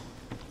build.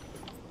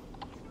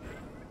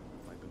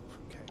 My boom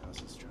from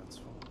chaos is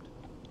transformed.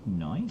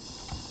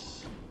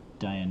 Nice.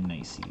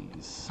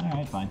 Dionysus.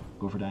 Alright, fine.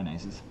 Go for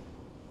Dionysus.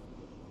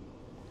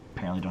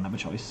 Apparently don't have a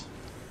choice.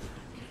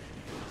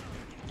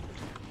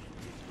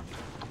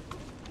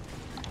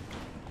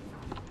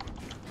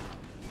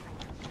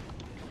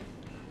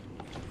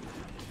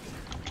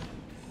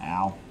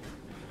 Ow.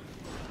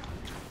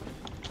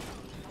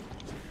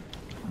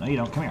 No, you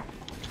don't. Come here.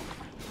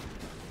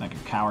 Like a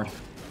coward.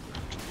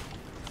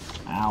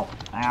 Ow.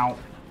 Ow.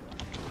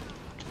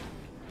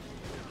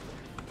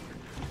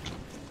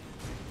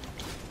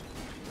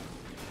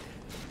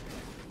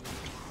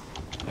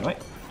 Okay, wait.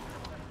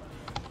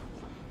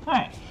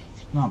 Alright.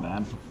 Not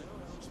bad.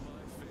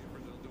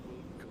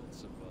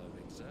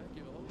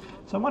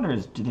 So I wonder,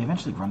 did they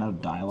eventually run out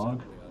of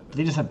dialogue? Did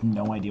they just have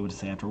no idea what to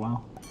say after a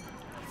while?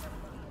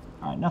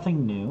 Alright,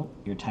 nothing new.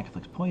 Your attack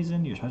inflicts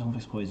poison, your special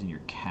inflicts poison,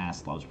 your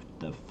cast lodges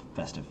the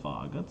festive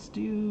fog. Let's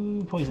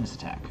do poisonous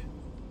attack.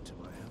 To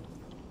my help.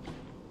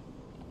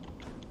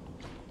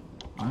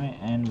 Alright,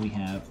 and we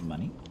have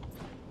money.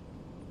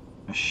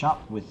 A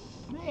shop with,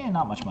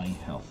 not much money.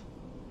 Health.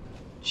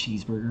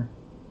 Cheeseburger.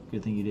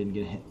 Good thing you didn't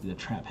get hit, the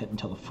trap hit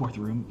until the 4th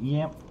room.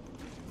 Yep.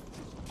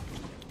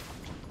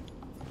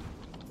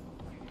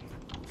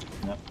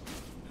 Nope.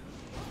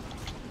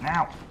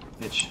 Ow!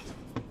 Bitch.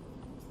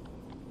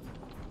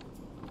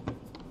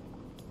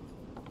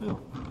 Ooh.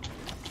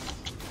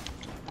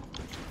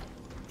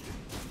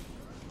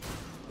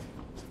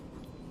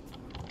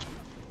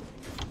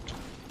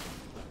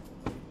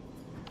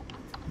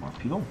 More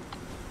people.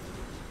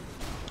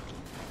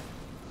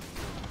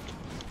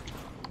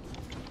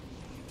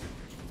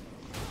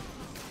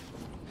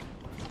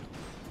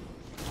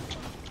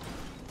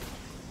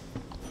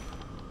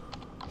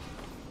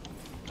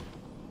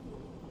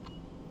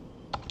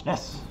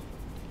 Yes.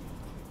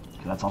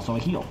 That's also a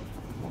heal.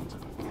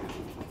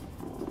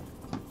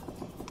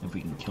 If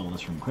we can kill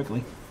this room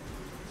quickly.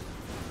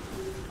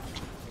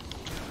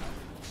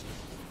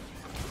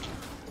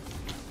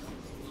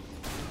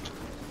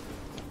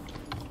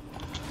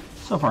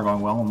 So far going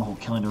well on the whole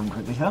killing the room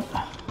quickly thing.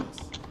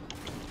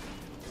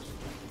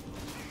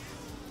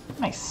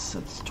 Nice.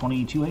 That's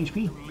 22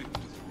 HP.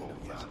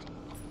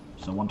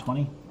 So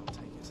 120.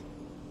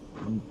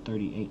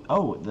 138.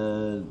 Oh,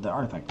 the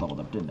artifact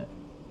leveled up, didn't it?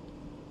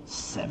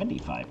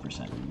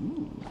 75%.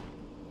 Ooh.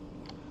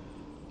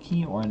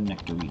 Key or a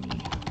nectarine?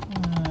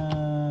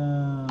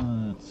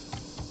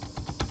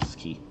 It's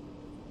key.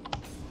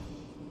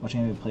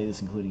 Watching anybody play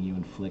this, including you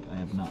and Flick, I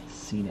have not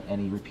seen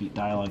any repeat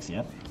dialogues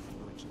yet.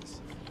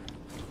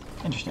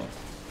 Interesting.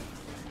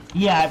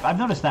 Yeah, I've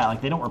noticed that.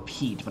 Like, they don't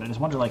repeat, but I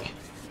just wonder, like,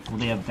 will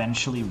they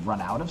eventually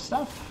run out of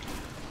stuff?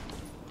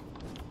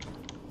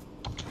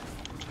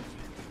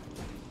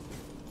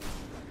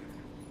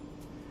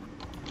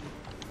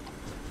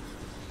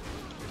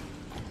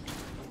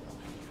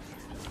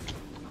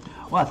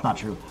 Well, that's not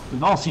true.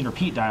 We've all seen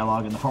repeat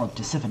dialogue in the form of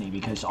Tisiphone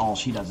because all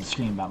she does is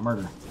scream about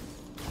murder.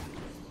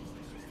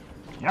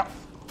 Yep.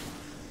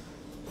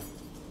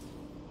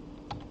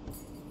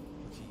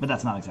 But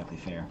that's not exactly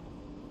fair.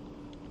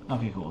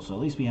 Okay, cool. So at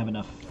least we have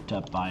enough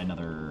to buy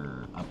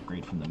another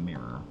upgrade from the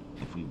mirror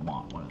if we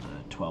want one of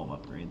the 12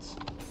 upgrades.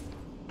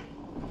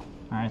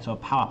 Alright, so a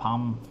Power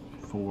Palm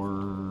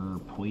for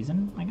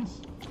poison, I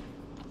guess?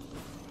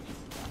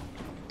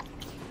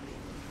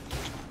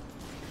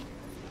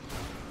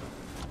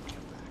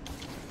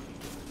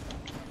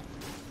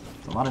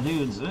 It's a lot of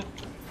dudes.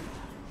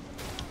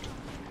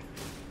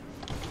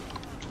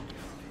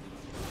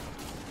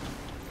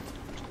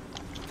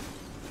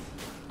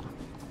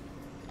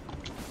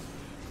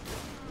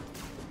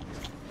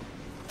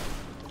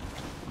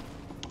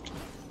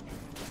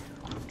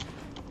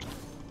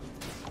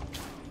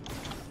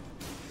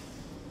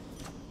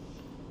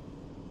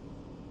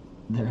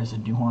 There is a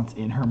nuance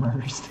in her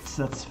murders.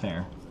 That's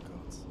fair.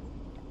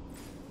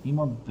 Need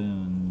more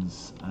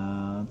boons.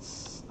 I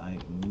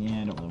don't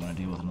really want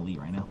to deal with an elite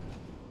right now.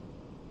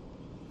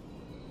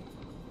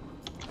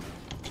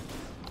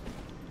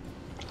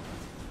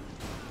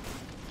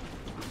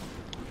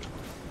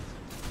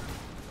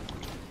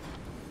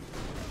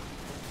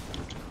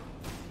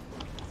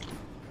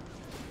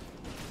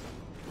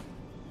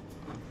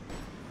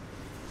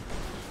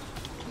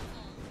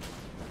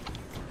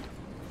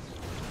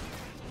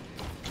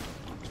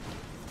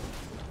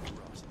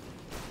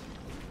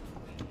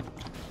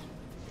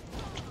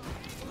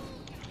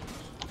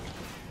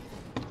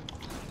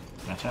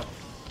 Match up.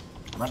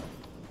 Run.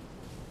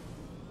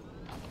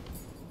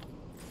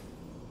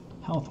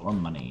 Health or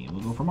money?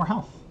 We'll go for more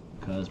health,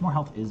 because more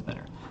health is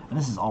better. And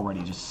this is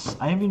already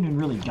just... I haven't even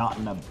really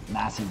gotten a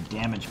massive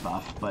damage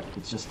buff, but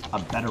it's just a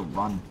better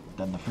run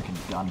than the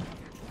freaking gun.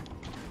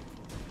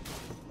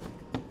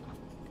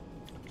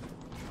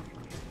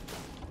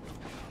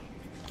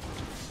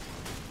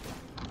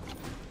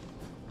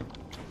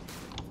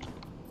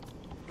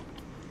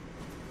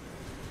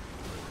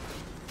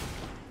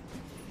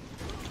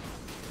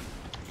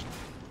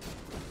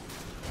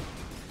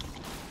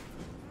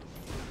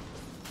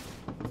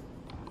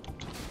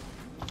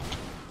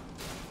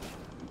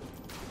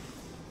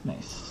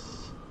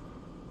 Nice.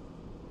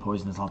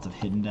 Poison has lots of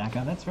hidden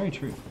DACA. That's very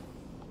true.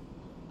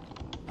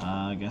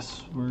 I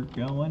guess we're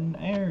going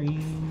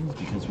Ares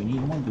because we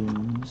need more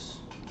goons.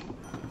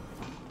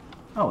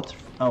 Oh,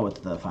 it's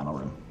the final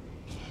room.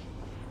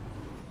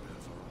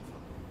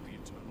 The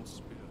eternal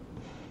spear.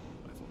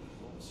 I thought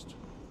it lost.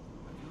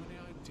 Have you any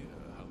idea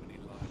how many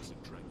lives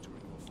it drank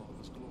during your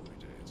father's glory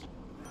days?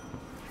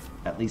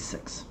 At least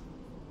 6.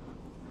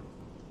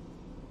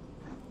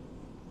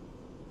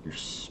 Your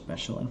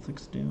special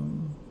inflicts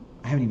doom.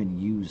 I haven't even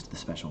used the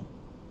special.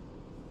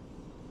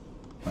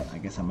 But I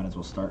guess I might as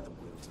well start.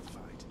 Will to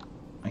fight.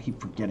 I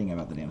keep forgetting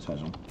about the damn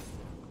special.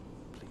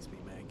 Please be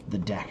Meg. The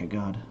DACA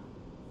god.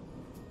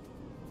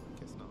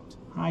 Guess not.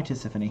 Hi,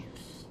 Tisiphone.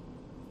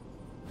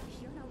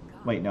 You're no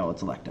god. Wait, no,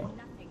 it's Electo.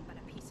 Nothing but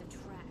a piece of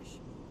trash.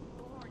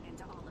 Born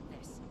into all of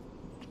this.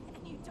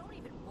 And you don't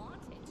even want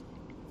it.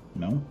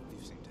 No? You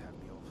seem to have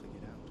me all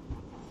figured out.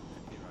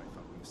 And here I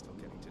thought we were still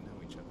getting to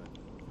know each other.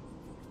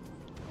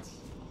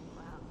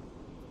 Well,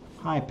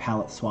 Hi,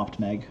 palette swapped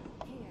Meg.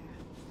 here,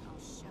 I'll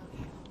show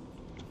you.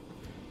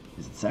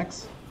 Is it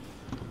sex?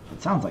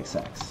 It sounds like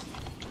sex.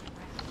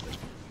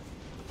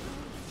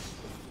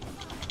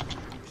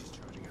 She's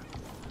charging up.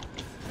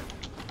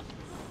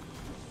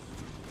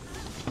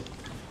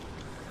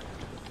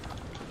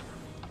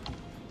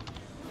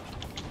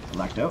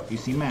 Electo, you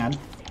seem mad.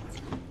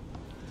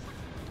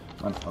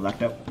 Run,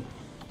 Electo.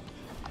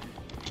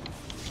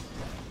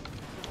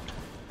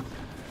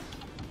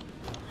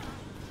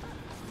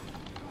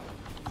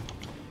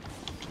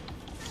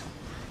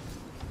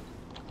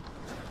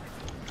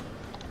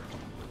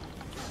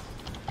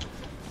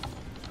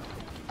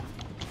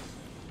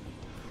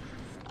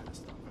 Better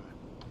stop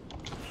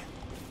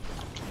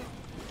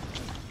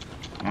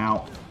her.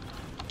 Ow.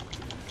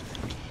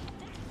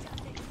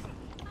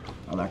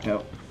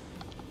 Electo.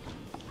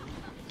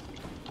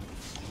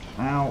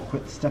 Ow,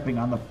 quit stepping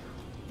on the...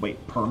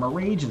 Wait, perma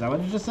rage? Is that what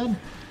it just said?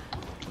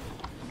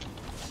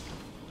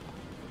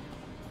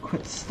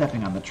 Quit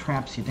stepping on the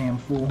traps, you damn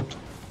fool.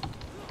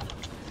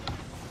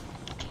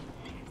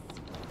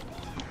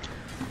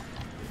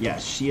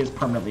 Yes, she is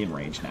permanently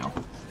enraged now.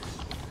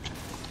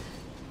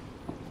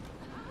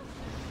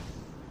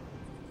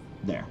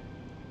 There.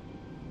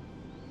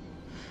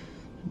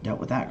 Dealt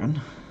with that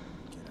one.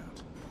 Get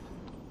out.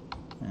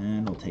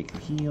 And we'll take the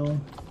heal.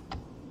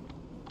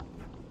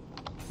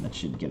 That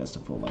should get us to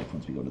full life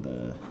once we go to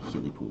the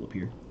Healy pool up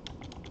here.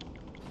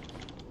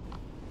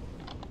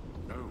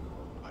 No,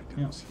 I didn't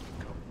Yeah. see it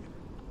coming.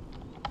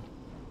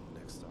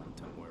 Next time,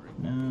 don't worry.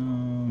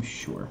 No,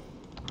 sure.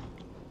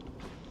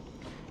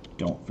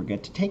 Don't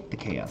forget to take the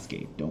Chaos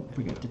Gate. Don't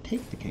forget to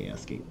take the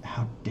Chaos Gate.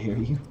 How dare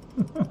you?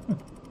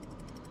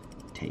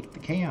 Take the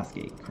Chaos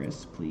Gate,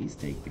 Chris. Please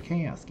take the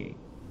Chaos Gate.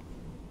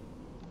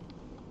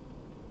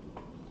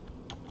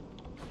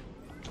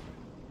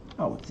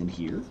 Oh, it's in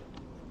here?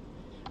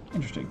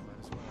 Interesting.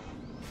 Might as well.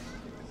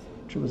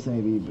 Triple say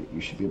maybe, but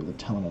you should be able to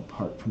tell them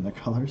apart from their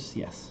colors.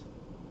 Yes.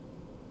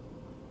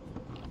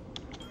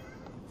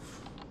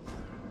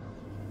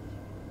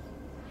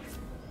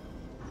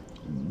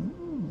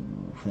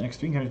 Ooh, for the next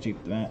 3 encounters,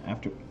 take that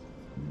after.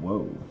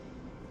 Whoa.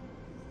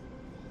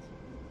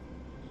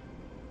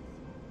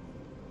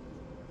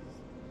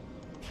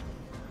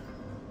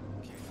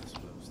 Chaos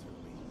flows through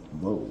me.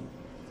 Whoa.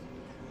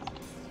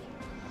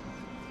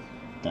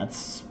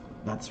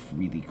 That's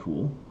really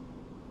cool.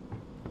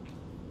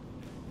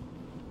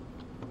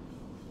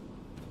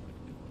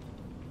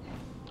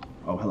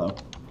 Oh, hello. I'll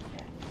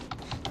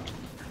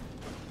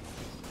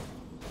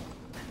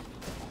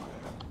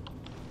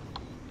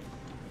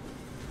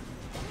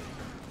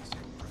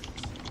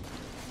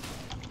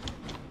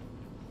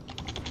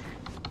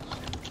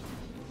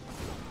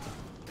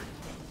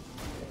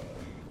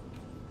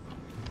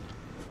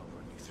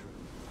run you through.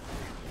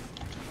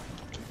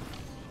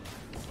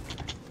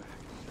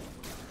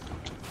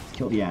 Let's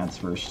kill the ads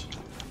first.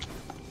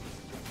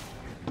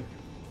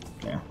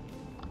 There.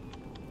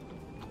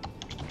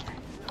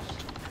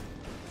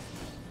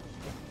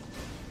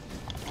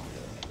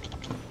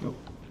 Nope.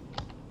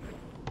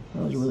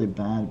 That was really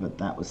bad, but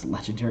that was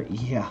legendary.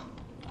 Yeah.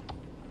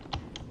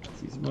 Let's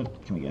see,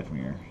 what can we get from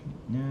here?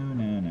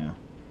 No.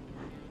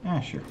 Ah,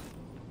 sure.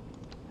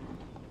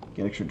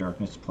 Get extra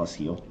darkness plus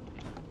heal.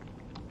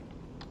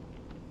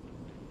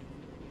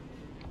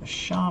 A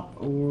shop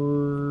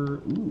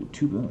or... Ooh,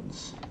 2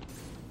 boons.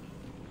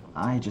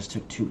 I just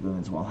took 2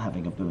 boons while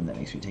having a boon that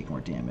makes me take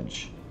more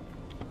damage.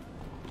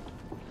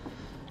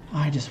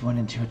 I just went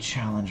into a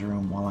challenge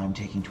room while I'm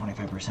taking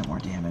 25% more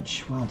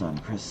damage. Well done,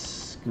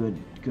 Chris. Good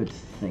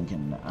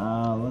thinking.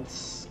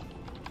 Let's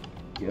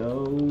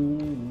go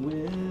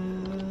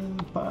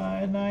with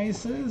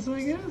Dionysus,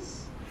 I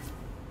guess.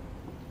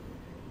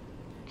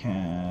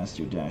 Cast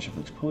your dash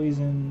afflicts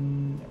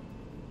poison.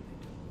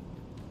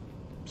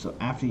 So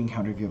after you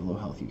encounter, if you have low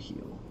health, you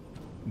heal.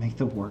 Make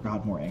the war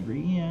god more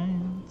angry. Yeah,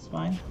 it's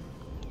fine.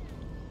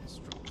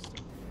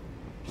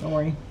 Don't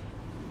worry.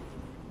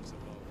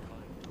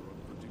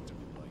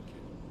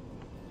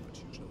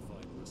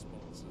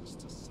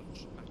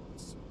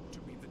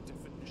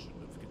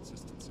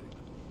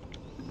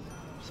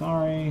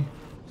 Sorry.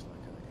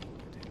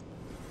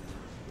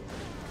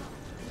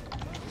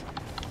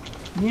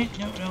 Yeah,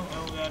 no,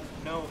 oh god,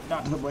 no,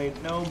 not to the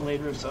blade, no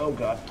blade rifts, oh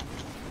god.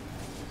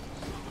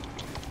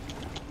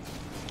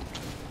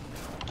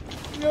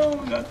 No,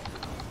 god.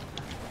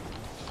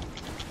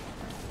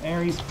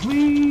 Ares,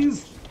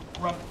 please!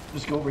 Run,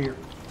 just go over here.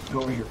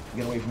 Go over here,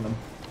 get away from them.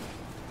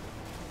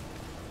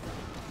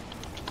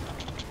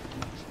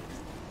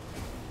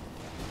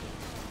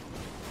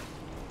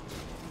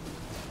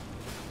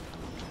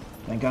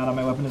 Thank god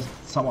my weapon is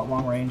somewhat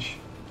long range.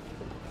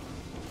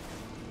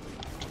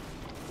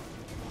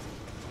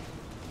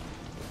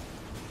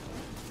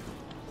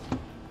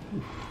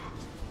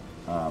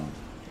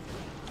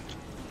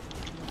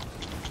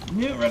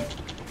 Yeah, run.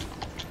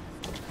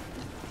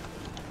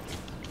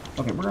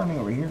 Okay, we're running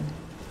over here.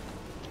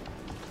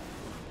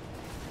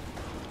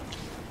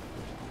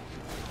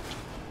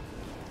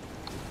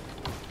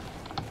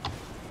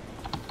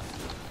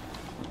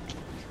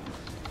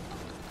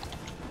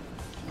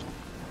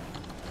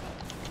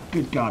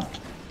 Good god.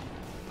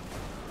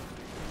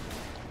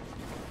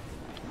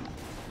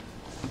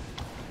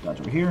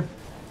 Dodge over here.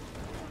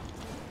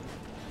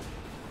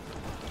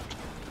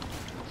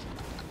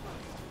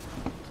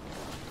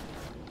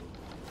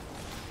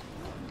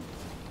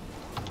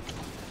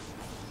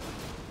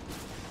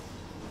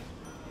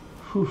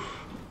 Whew.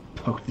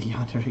 Poke the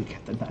yonder to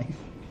get the knife.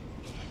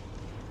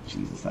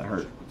 Jesus, that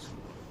hurt.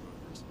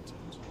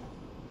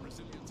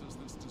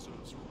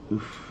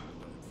 Oof.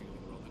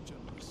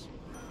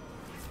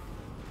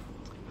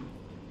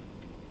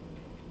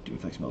 Do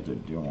effects melt to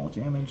do all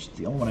damage. It's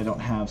the only one I don't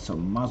have, so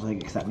might as well take it,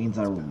 because that means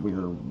that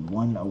we're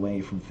one away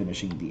from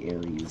finishing the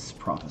Ares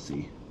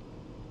prophecy.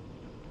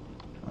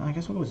 I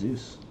guess we'll go with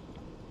Zeus.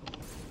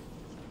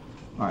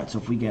 Alright, so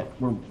if we get...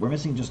 We're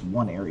missing just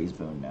one Ares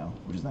boon now,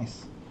 which is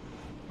nice.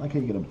 I like how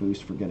you get a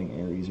boost for getting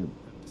Ares or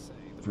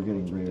for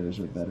getting rares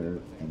or better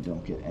and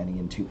don't get any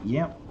into...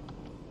 Yep.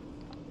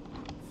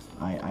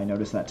 I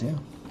noticed that too.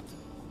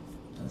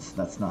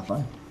 That's not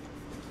fun.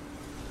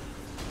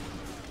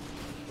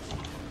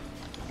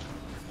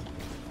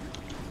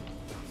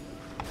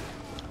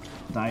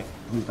 Die.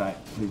 Please die.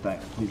 Please die.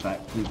 Please die.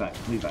 Please die.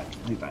 Please die.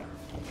 Please die.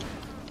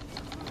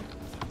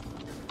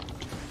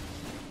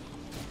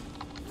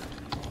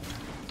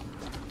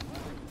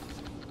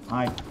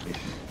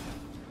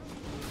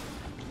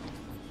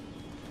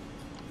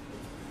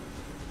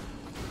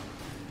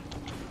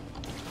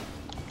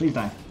 Please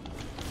die.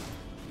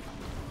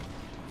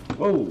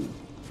 Whoa.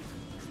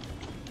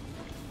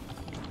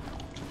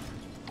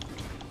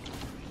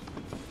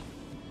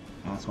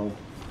 Asshole.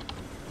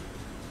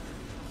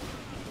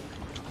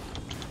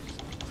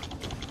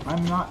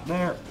 I'm not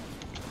there.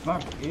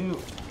 Fuck you.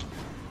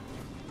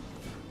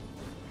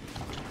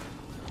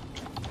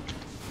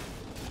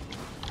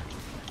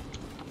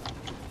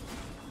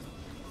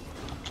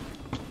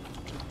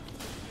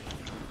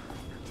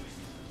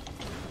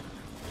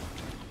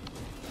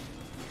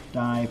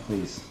 Die,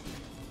 please.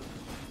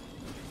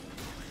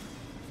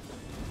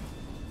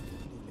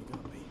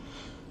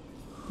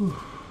 Whew.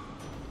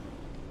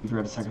 You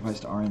forgot to sacrifice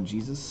to RN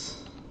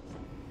Jesus.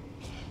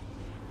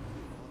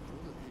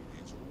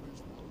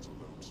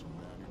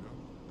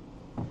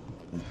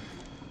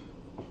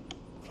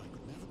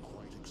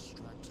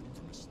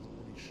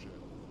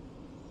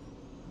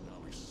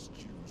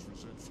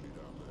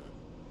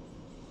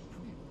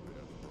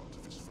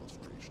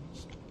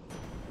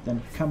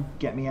 Then come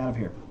get me out of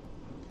here.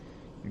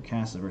 Your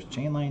cast is versus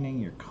chain lightning.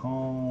 Your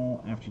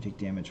call after you take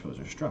damage, foes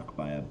are struck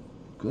by a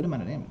good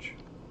amount of damage.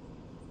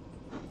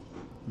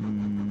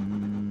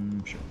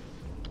 Sure.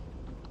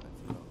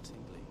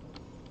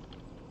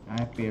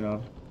 I feel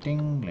a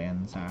tingly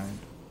inside.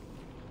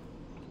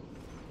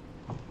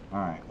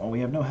 Alright, well we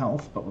have no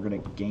health, but we're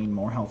going to gain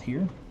more health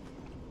here.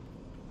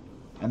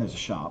 And there's a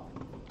shop.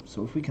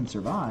 So if we can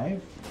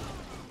survive...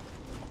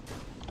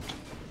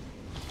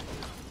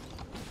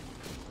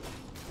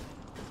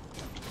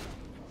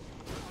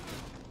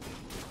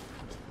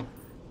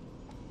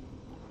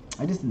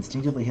 I just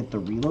instinctively hit the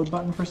reload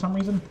button for some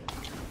reason.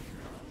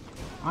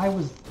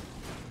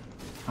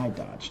 I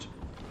dodged.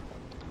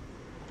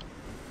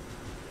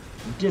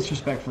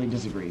 Disrespectfully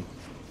disagree.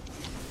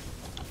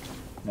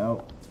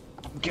 No.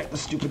 Get the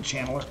stupid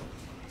channeler.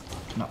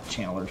 Not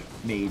channeler.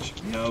 Mage.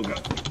 No, go.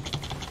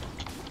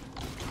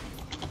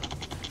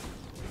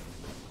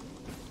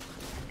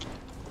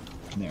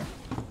 There.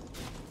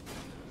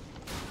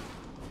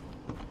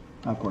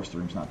 Of course, the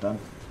room's not done.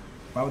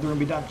 Why would the room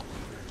be done?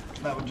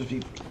 That would just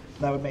be...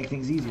 That would make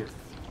things easier.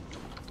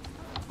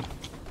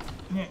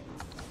 Yeah.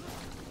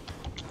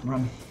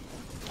 Run.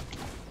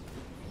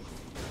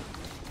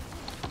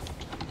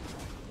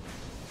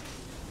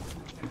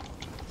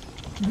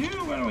 You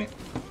run away.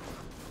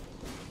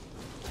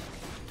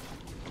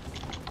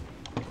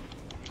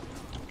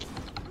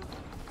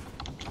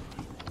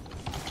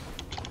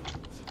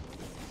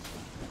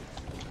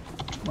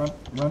 Run,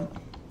 run.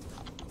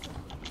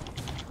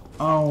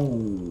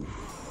 Oh,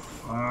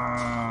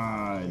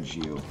 fudge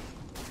you.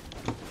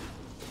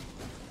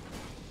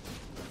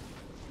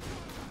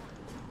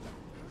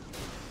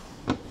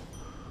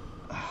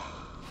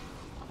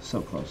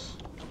 So close.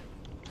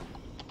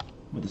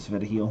 Would this have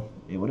had a heal?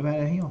 It would have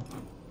had a heal.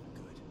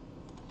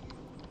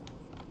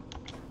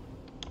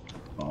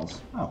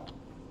 Balls. Oh.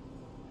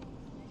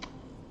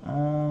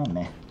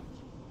 Meh.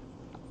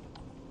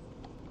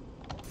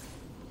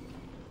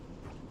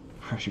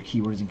 Pressure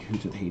keywords in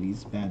cahoots with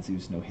Hades. Bad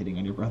Zeus, no hitting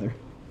on your brother.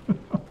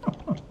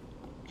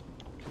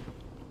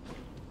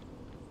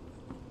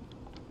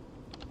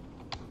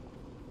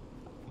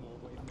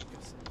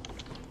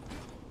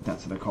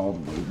 That's what they're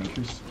called, wave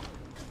makers.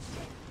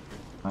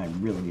 I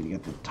really need to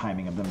get the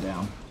timing of them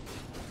down.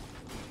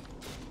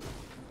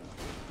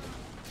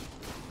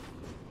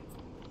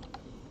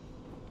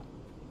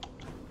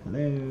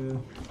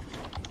 Hello.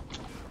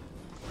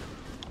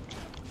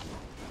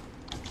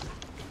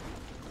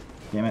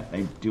 Damn it,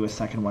 they do a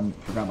second one.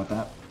 Forgot about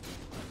that.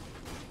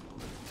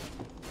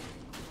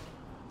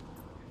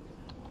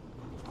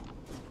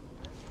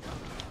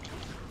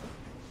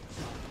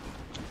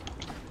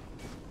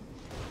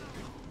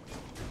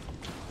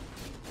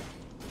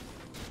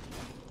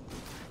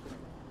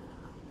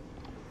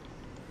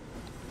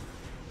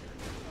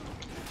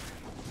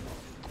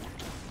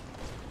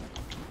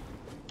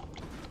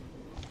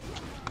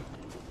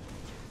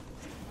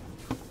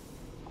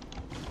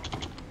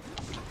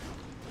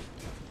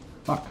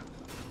 Fuck.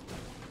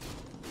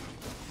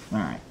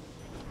 Alright.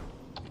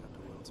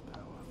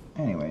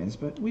 Anyways,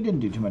 but we didn't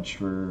do too much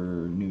for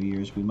New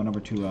Year's. We went over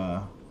to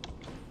a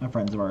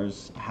friends of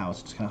ours'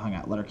 house, just kind of hung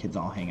out, let our kids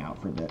all hang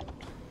out for a bit.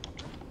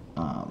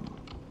 What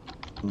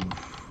do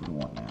we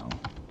want now?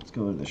 Let's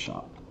go to the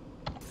shop.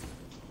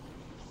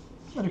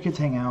 Let our kids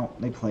hang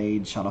out. They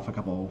played, shot off a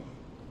couple,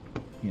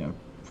 you know,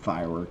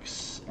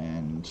 fireworks,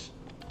 and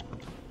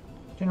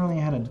generally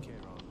had a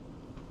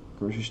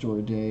grocery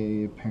store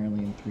day.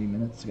 Apparently in 3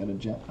 minutes. Got a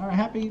jet. All right,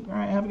 happy. All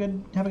right, have a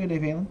good day,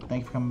 Phelan.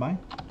 Thank you for coming by.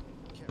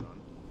 Charon,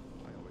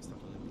 I always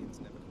thought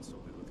Olympians never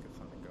consorted with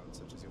chthonic gods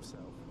such as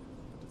yourself,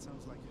 but it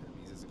sounds like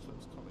Hermes is a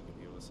close colleague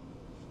of yours.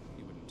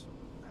 You wouldn't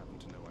happen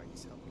to know why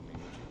he's helping me,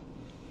 would you?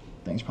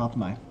 Thanks for popping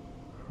by.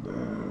 I'm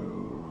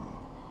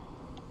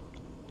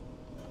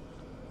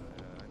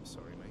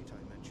sorry, mate. I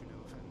meant you no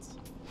offense.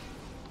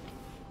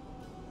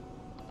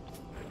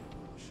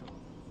 Sure.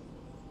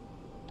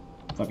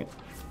 Fuck it.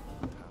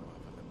 Power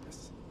of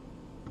Olympus.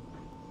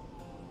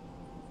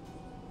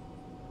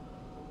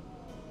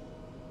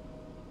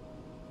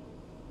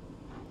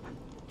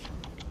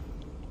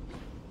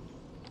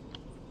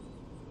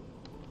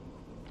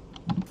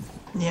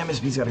 Yeah, Miss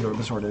B's got to go to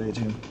the store today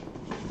too.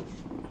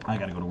 I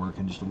got to go to work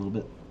in just a little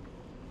bit.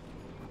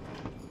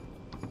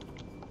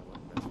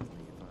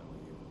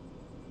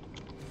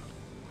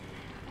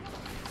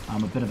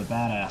 I'm a bit of a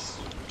badass.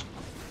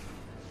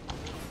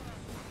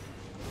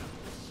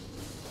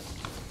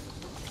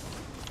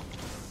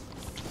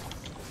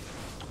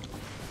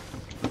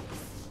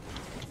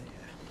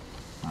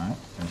 Alright,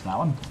 there's that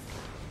one.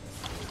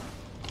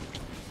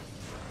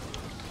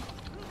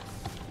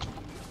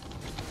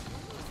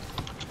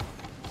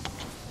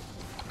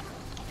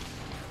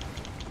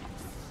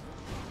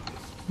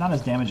 Not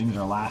as damaging as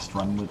our last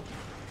run with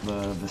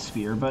the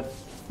sphere, but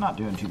not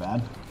doing too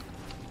bad.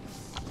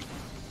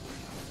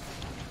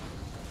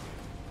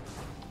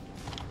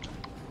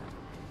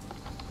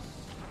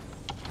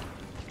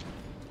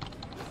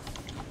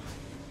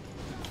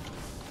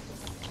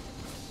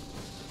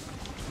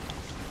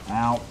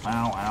 Ow, ow,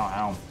 ow,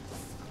 ow.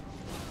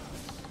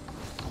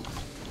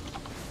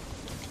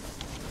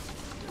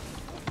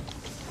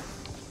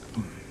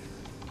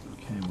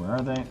 Okay, where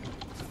are they?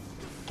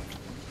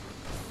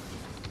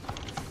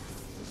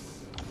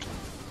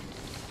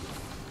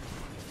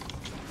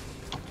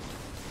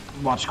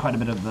 Watched quite a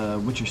bit of the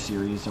Witcher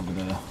series over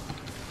the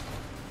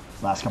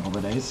last couple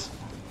of days.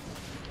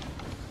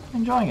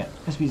 Enjoying it.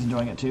 SP's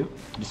enjoying it too,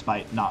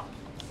 despite not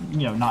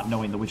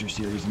knowing the Witcher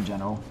series in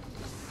general.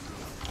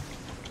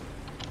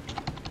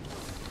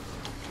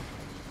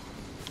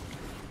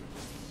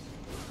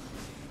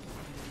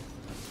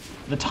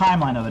 The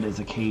timeline of it is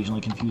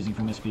occasionally confusing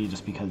for Miss B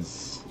just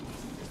because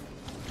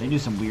they do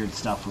some weird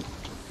stuff with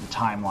the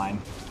timeline.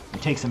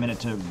 It takes a minute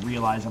to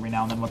realize every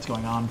now and then what's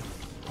going on.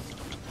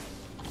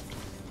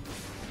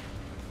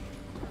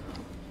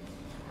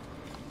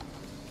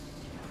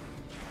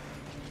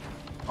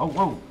 Oh,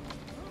 whoa.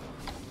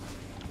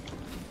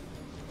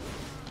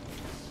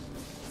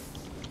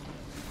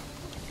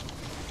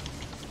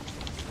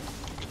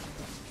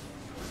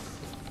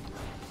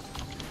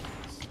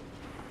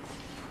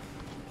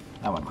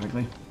 That went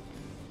quickly.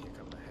 Here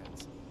come the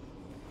heads.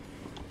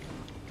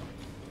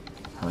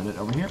 Heard it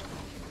over here.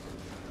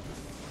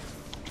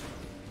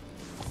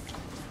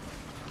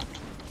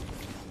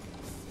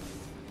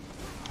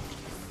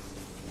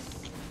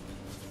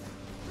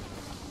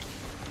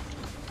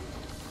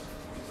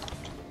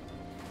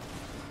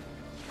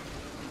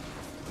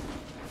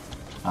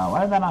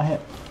 Why did that not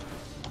hit?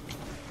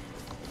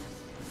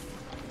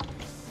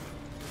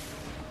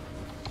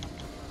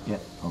 Get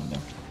over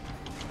there.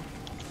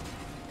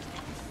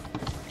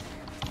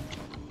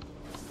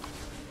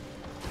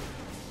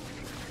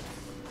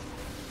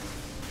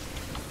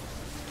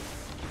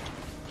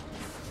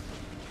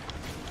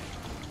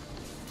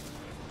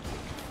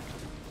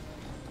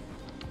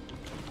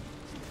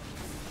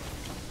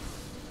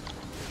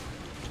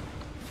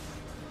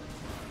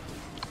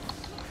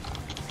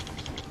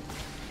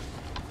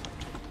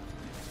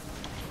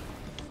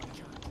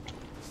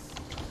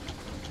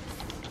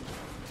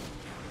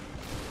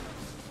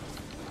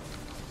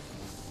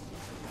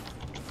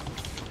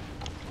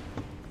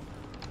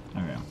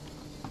 Okay.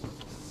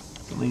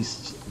 At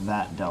least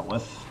that dealt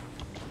with.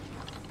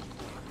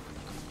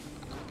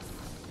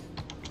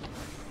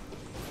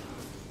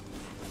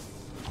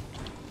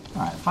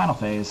 Alright, final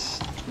phase.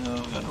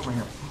 Oh, good, over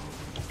here.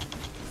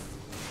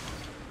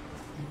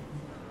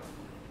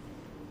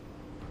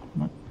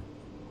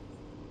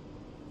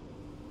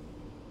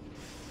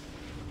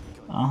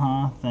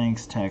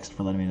 Thanks, text,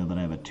 for letting me know that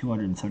I have a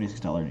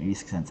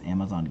 $276.86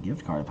 Amazon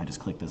gift card if I just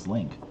click this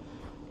link.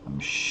 I'm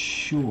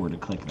sure to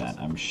click that.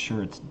 I'm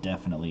sure it's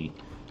definitely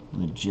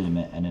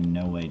legitimate and in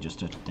no way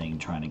just a thing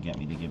trying to get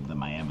me to give them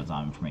my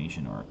Amazon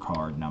information or a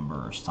card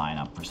number or sign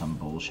up for some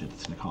bullshit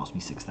that's going to cost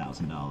me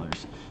 $6,000.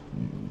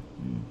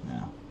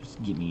 No,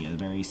 just give me a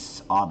very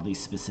oddly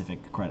specific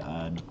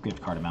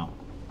gift card amount.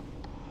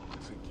 I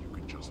think you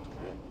can just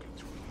walk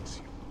into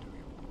Elysium, do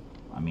you?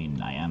 I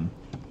mean, I am.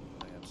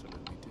 I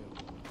absolutely do.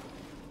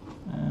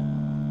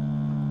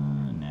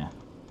 Nah.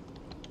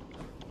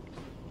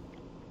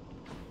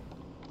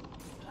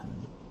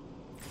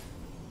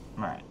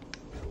 Alright.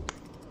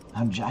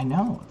 I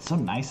know, it's so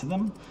nice of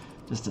them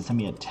just to send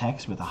me a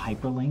text with a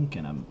hyperlink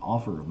and an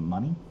offer of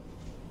money.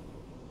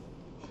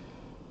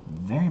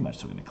 Very much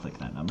so going to click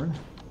that number. Another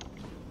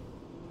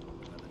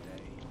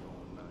day,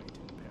 all night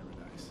in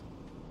paradise.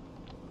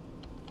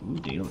 Ooh,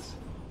 Daedalus.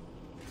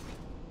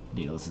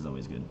 Daedalus is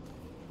always good.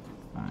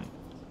 Alright.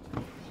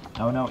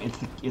 Oh no, it's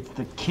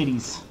the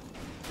kitties.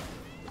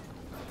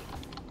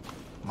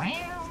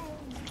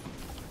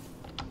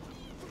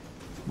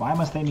 Why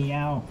must they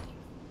meow?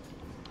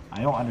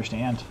 I don't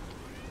understand.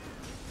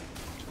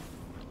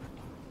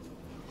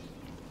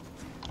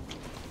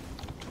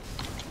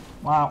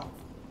 Wow.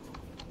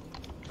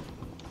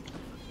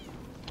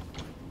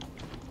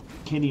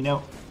 Kitty,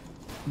 no.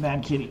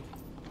 Bad kitty.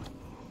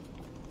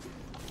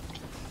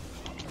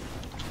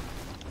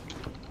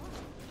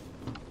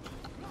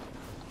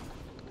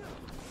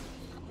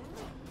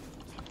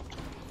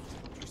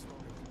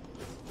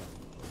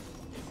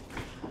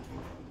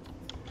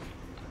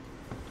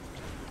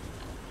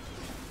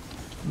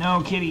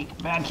 No, kitty.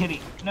 Bad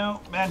kitty. No,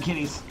 bad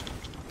kitties.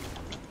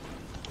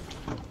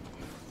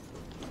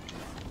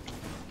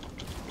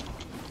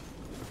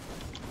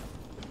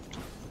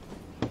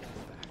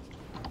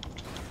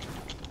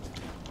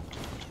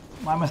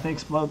 Why must they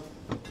explode?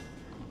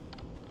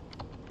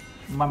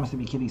 Why must they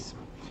be kitties?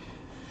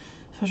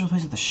 Special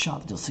plays with a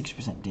shot that deals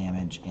 60%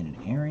 damage in an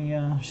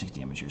area, 60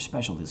 damage to your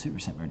special, deals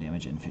 50% more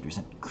damage, and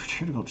 50%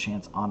 critical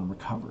chance on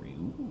recovery.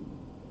 Ooh.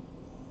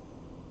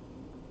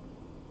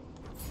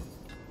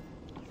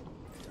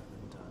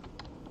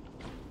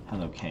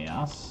 Hello,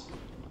 Chaos.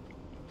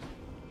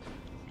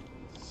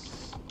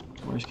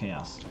 Where's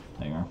Chaos?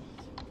 There you are.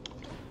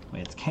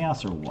 Wait, it's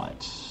Chaos or what?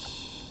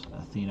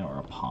 Athena or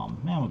a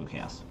Palm? Man, we'll go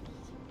Chaos.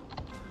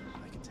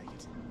 I can take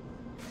it.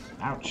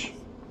 Ouch. In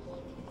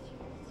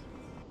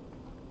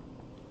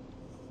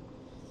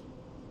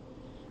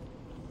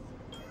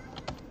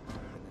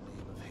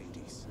the name of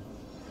Hades.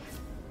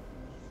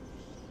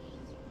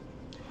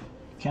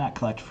 Cannot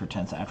collect for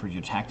 10 seconds afterwards.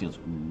 Your attack deals.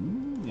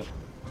 Ooh, yep.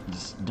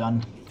 Just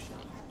done.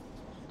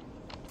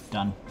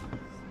 Done.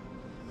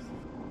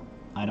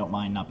 I don't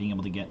mind not being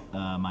able to get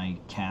my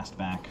cast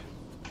back.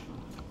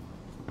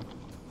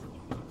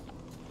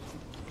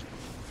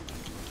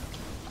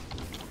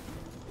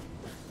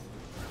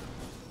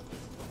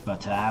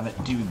 But to have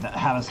it do that,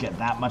 have us get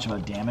that much of a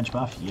damage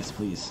buff, yes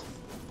please.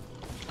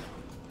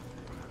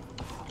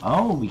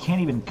 Oh, we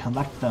can't even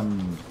collect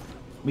them.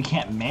 We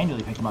can't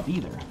manually pick them up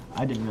either.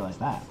 I didn't realize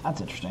that. That's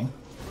interesting.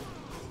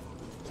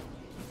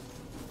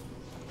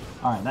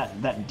 Alright,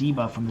 that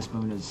debuff from this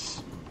boon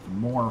is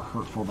more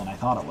hurtful than I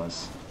thought it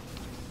was.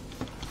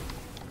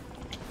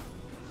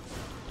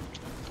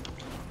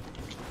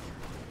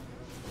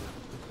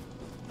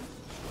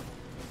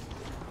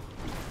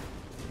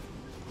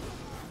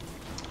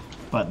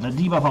 But the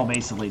debuff I'll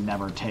basically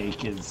never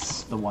take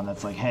is the one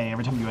that's like, hey,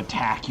 every time you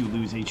attack, you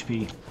lose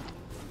HP.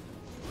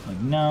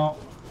 Like, no.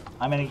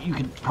 I mean, you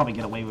could probably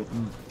get away with,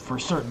 for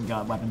certain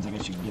gun weapons, I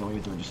guess you can get away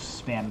with it or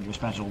just spamming your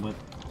special, but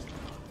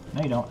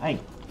No, you don't. Hey.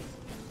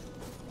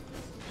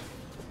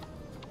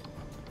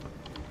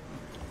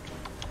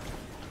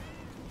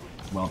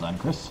 Well done,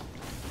 Chris.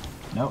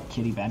 No,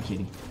 kitty, bad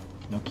kitty.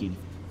 No kitty.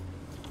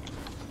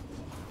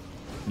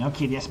 No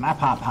kitty, that's my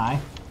pot pie.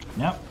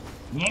 Nope.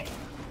 Yep.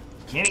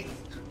 Kitty.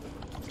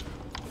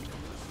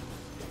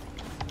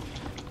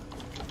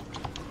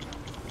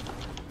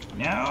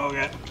 No,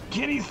 good.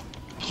 Kitties.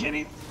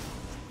 Kitties.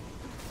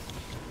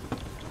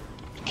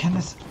 Can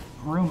this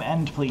room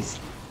end, please?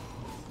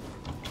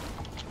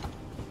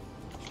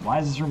 Why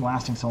is this room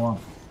lasting so long?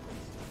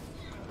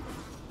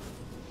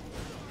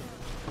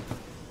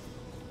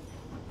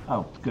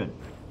 Oh, good.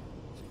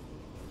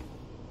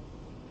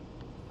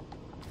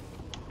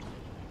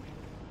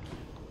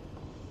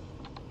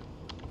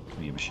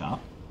 We have a shop.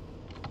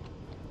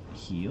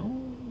 Heal?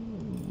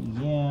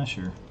 Yeah,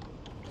 sure.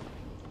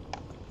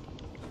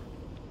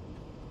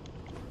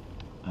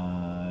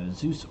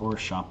 Zeus or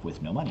shop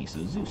with no money,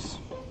 so Zeus.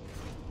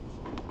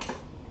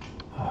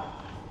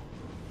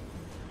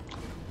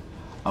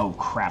 Oh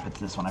crap, it's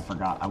this one. I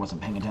forgot. I wasn't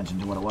paying attention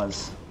to what it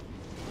was.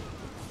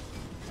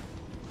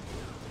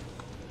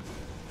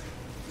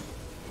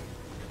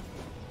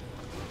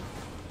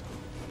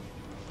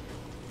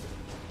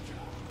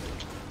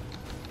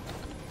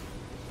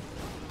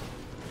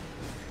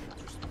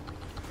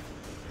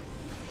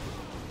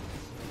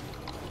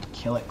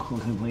 Kill it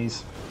quickly,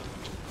 please.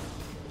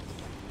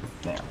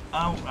 There.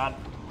 Oh, God.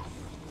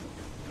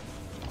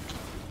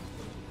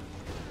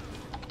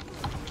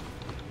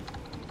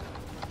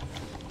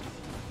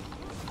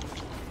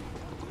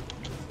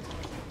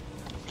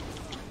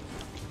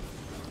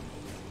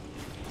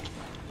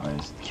 Alright,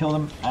 let's kill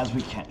them as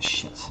we can.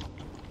 Shit.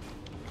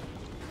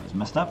 I was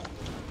messed up.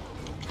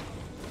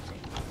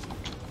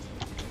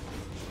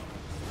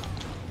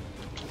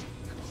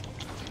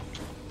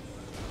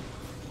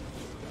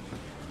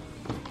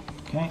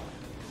 Okay.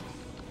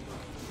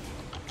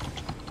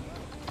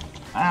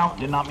 Ow,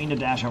 did not mean to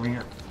dash over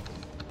here.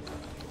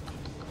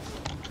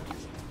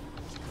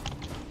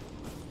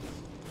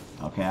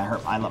 Okay,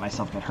 I let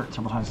myself get hurt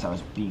several times because I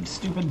was being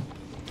stupid.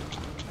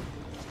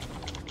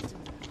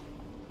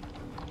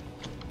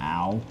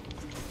 Ow.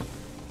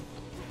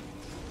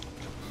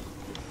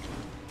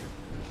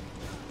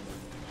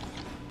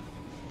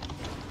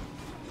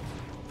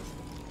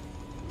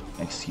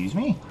 Excuse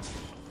me?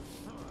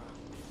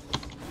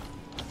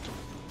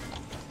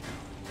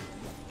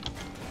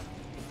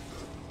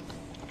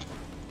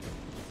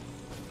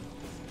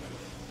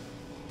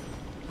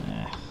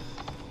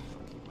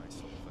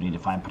 We need to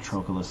find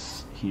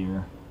Patroclus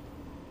here.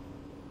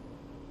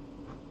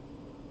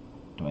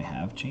 Do I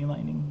have Chain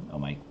Lightning? Oh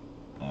my...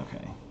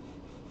 Okay.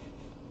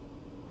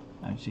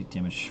 Actually,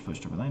 damage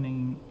Footstrip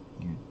Lightning.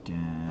 You're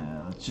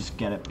dead. Let's just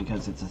get it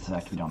because it's a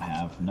effect we don't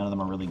have. None of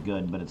them are really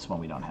good, but it's one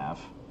we don't have.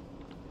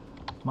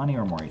 Money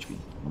or more HP?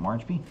 More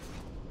HP?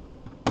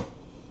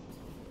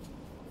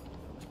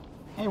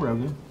 Hey,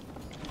 Rogu.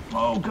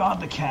 Oh god,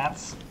 the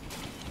cats.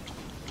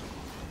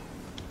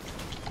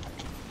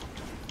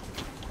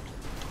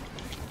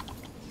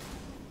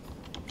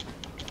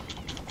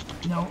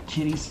 No,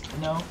 kitties.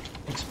 No.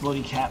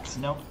 Exploding cats.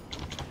 No.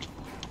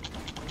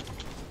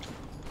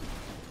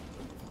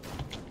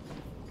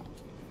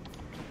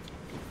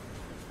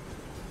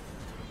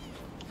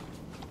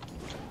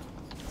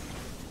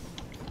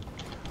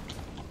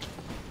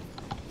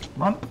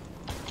 Run.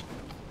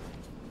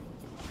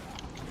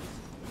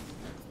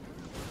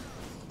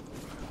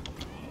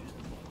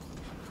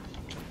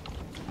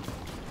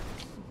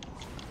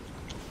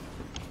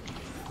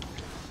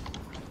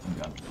 Oh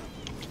god.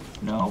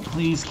 No,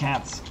 please,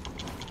 cats.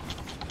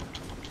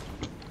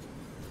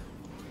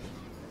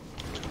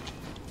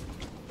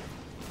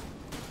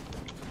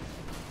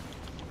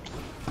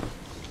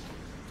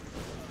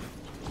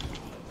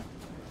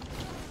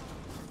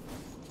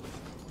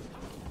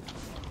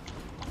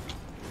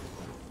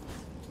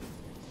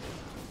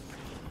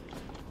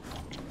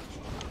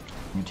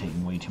 You're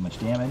taking way too much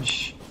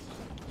damage.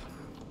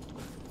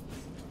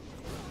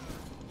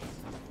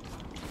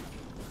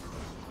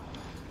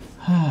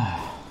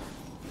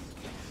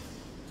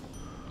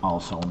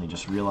 Also, only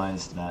just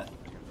realized that.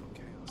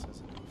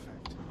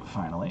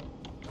 Finally.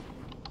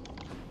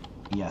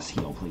 Yes,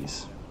 heal,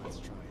 please. Let's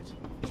try it.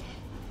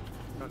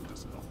 That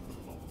does not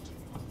belong to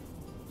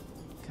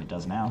you. It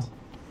does now.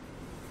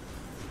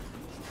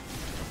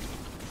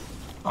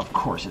 Of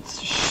course,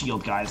 it's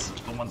shield guys,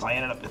 the ones I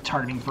ended up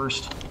targeting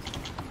first.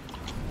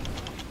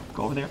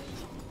 Go over there.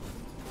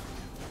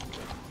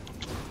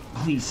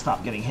 Please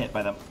stop getting hit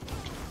by them.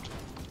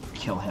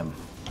 Kill him.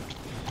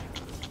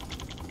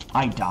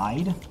 I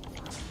died?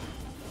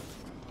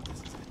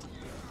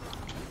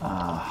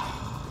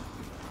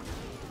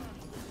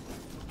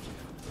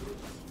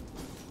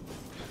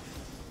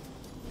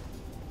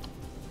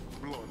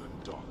 Blood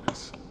and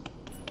darkness.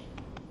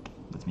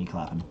 That's me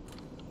clapping.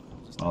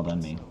 Well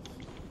done, me.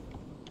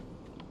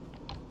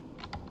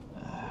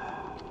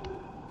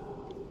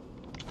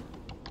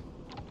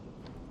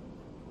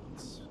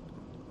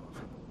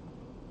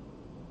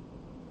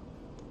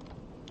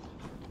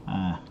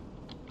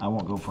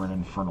 won't go for an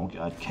infernal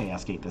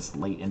chaos gate this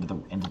late into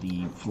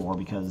the floor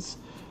because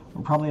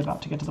we're probably about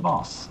to get to the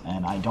boss,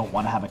 and I don't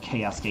want to have a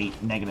chaos gate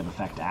negative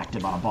effect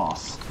active on a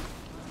boss.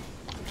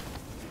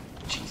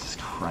 Jesus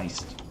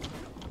Christ.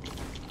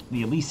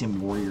 The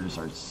Elysium warriors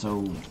are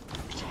so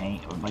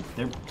like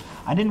they're.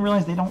 I didn't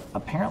realize they don't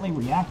apparently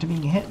react to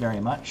being hit very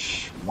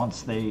much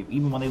once they,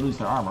 even when they lose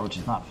their armor, which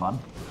is not fun.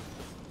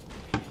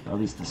 Or at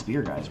least the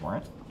spear guys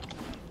weren't.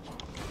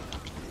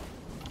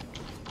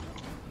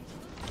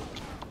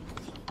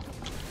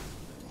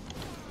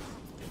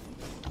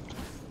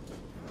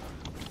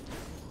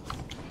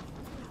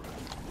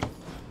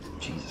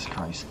 Jesus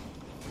Christ.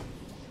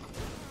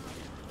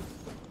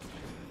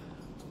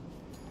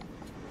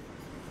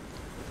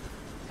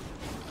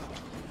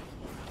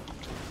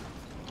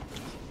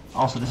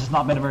 Also, this has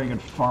not been a very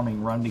good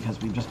farming run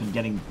because we've just been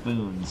getting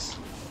boons.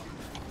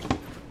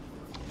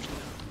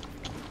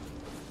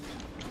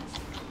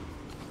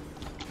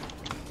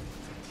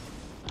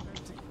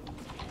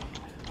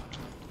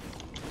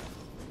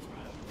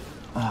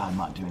 I'm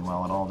not doing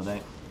well at all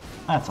today.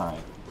 That's alright.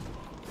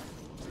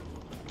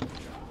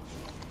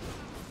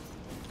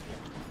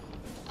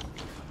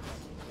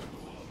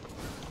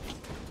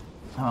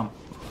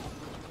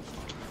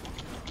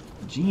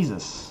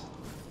 Jesus.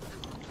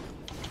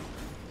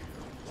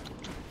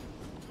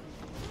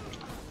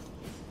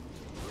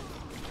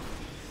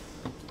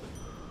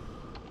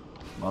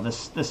 Well,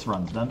 this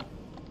run's done.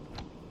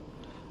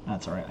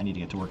 That's alright, I need to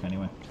get to work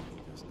anyway.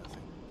 There's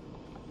nothing.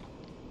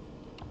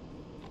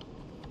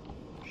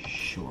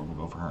 Sure, we'll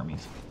go for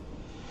Hermes.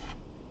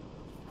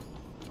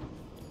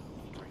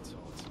 Great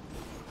swords.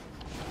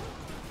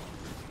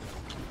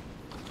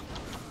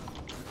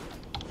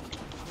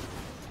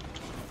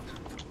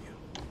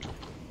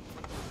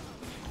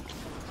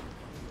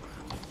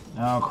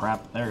 Oh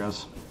crap, there it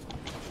goes.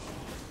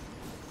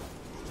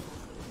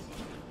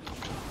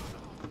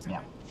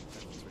 Yeah.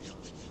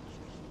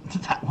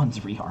 That one's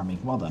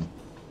rearming. Well done.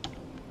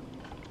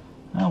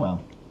 Oh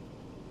well.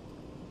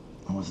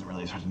 I wasn't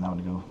really expecting that one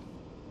to go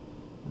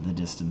the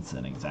distance,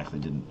 and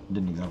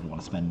didn't exactly want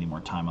to spend any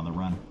more time on the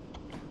run.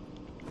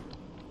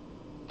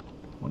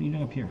 What are you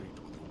doing up here? Wait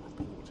with your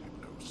report,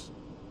 Hypnos.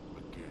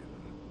 Again.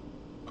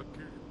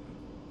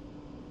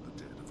 The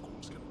dead, of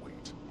course, can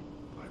wait.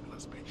 But I'm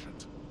less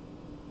patient.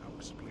 Now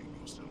explain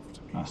yourself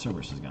to me.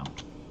 Cerberus is gone.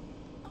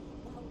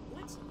 Well,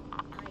 what?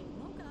 I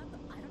woke up,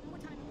 I don't know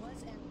what time it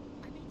was, and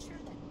I made sure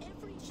that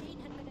every chain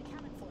had been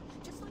accounted for,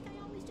 just like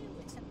I always do,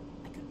 except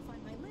I couldn't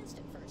find my list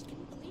at first. Can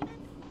you believe it?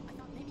 I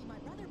thought maybe my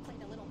brother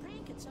played a little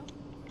prank, and so...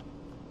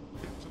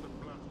 Get to the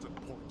blasted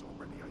point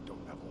already. I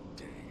don't have all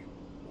day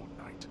or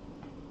night.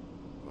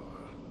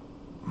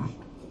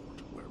 Report,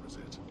 where is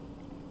it?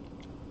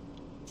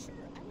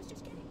 Sure, I was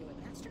just getting to it,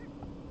 Master.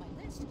 My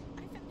list,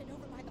 I found it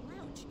over by the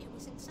lounge. It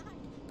was inside,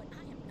 but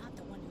I am not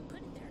the one who put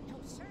it there, no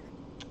sir.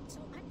 So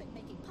I've been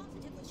making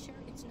positively sure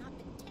it's not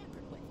been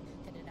tampered with,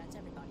 that it has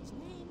everybody's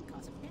name,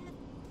 cause of death,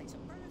 place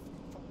of birth,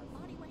 former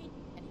body weight,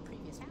 any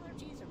previous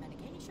allergies or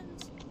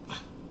medications.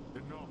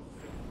 Enough.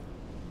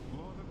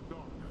 Blood and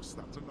darkness,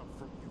 that's enough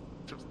from you.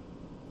 Just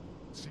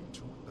see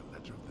to it the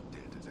ledger of the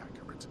dead is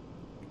accurate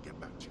and get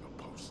back to your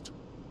post.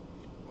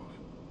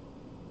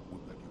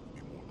 Would that you could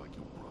be more like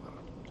your brother.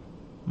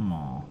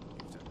 Aww.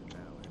 You've done it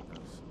now,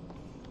 Hypnos.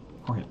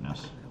 Poor Hypnos.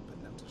 I can't help but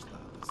notice,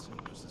 lad, that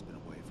Cerberus has been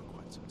away for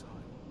quite some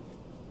time.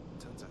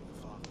 Turns out your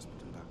father's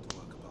put him back to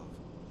work above.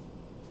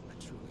 I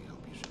truly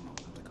hope you shall not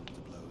have to come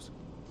to blows.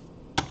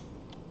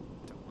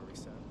 Don't worry,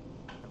 sir.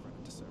 I've run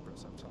into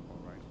Cerberus up top,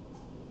 all right.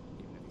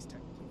 Even if he's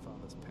technically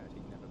father's pet,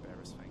 he'd never bear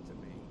his fangs at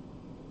me.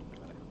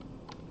 No matter how.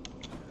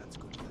 Yeah, that's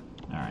good then.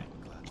 Alright.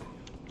 Glad to hear.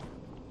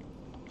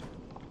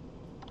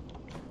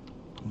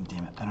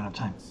 Damn it, I don't have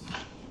time.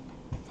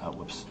 Oh,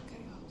 whoops.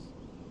 Chaos.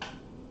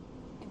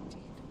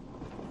 Indeed.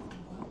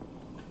 Well,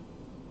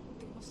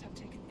 they must have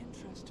taken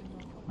interest in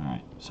your problem.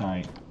 Alright,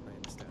 sorry. I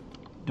understand.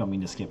 Don't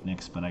mean to skip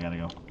Nyx, but I gotta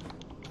go.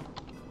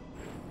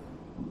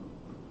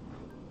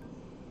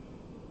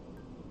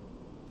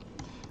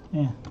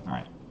 Yeah,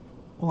 alright.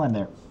 We'll end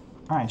there.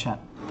 Alright, chat.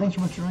 Thanks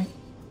so much for joining.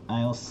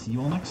 I'll see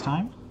you all next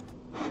time.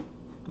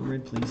 Go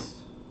red, please.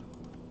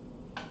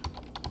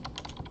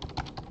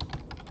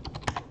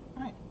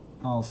 Alright.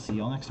 I'll see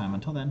you all next time.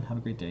 Until then, have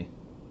a great day.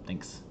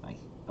 Thanks. Bye.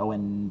 Oh,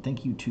 and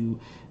thank you to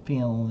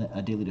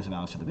Valen, Daily Dose of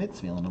Alex for the bits,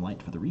 Valen and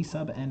Light for the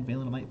resub, and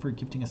Valen and Light for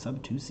gifting a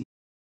sub to C.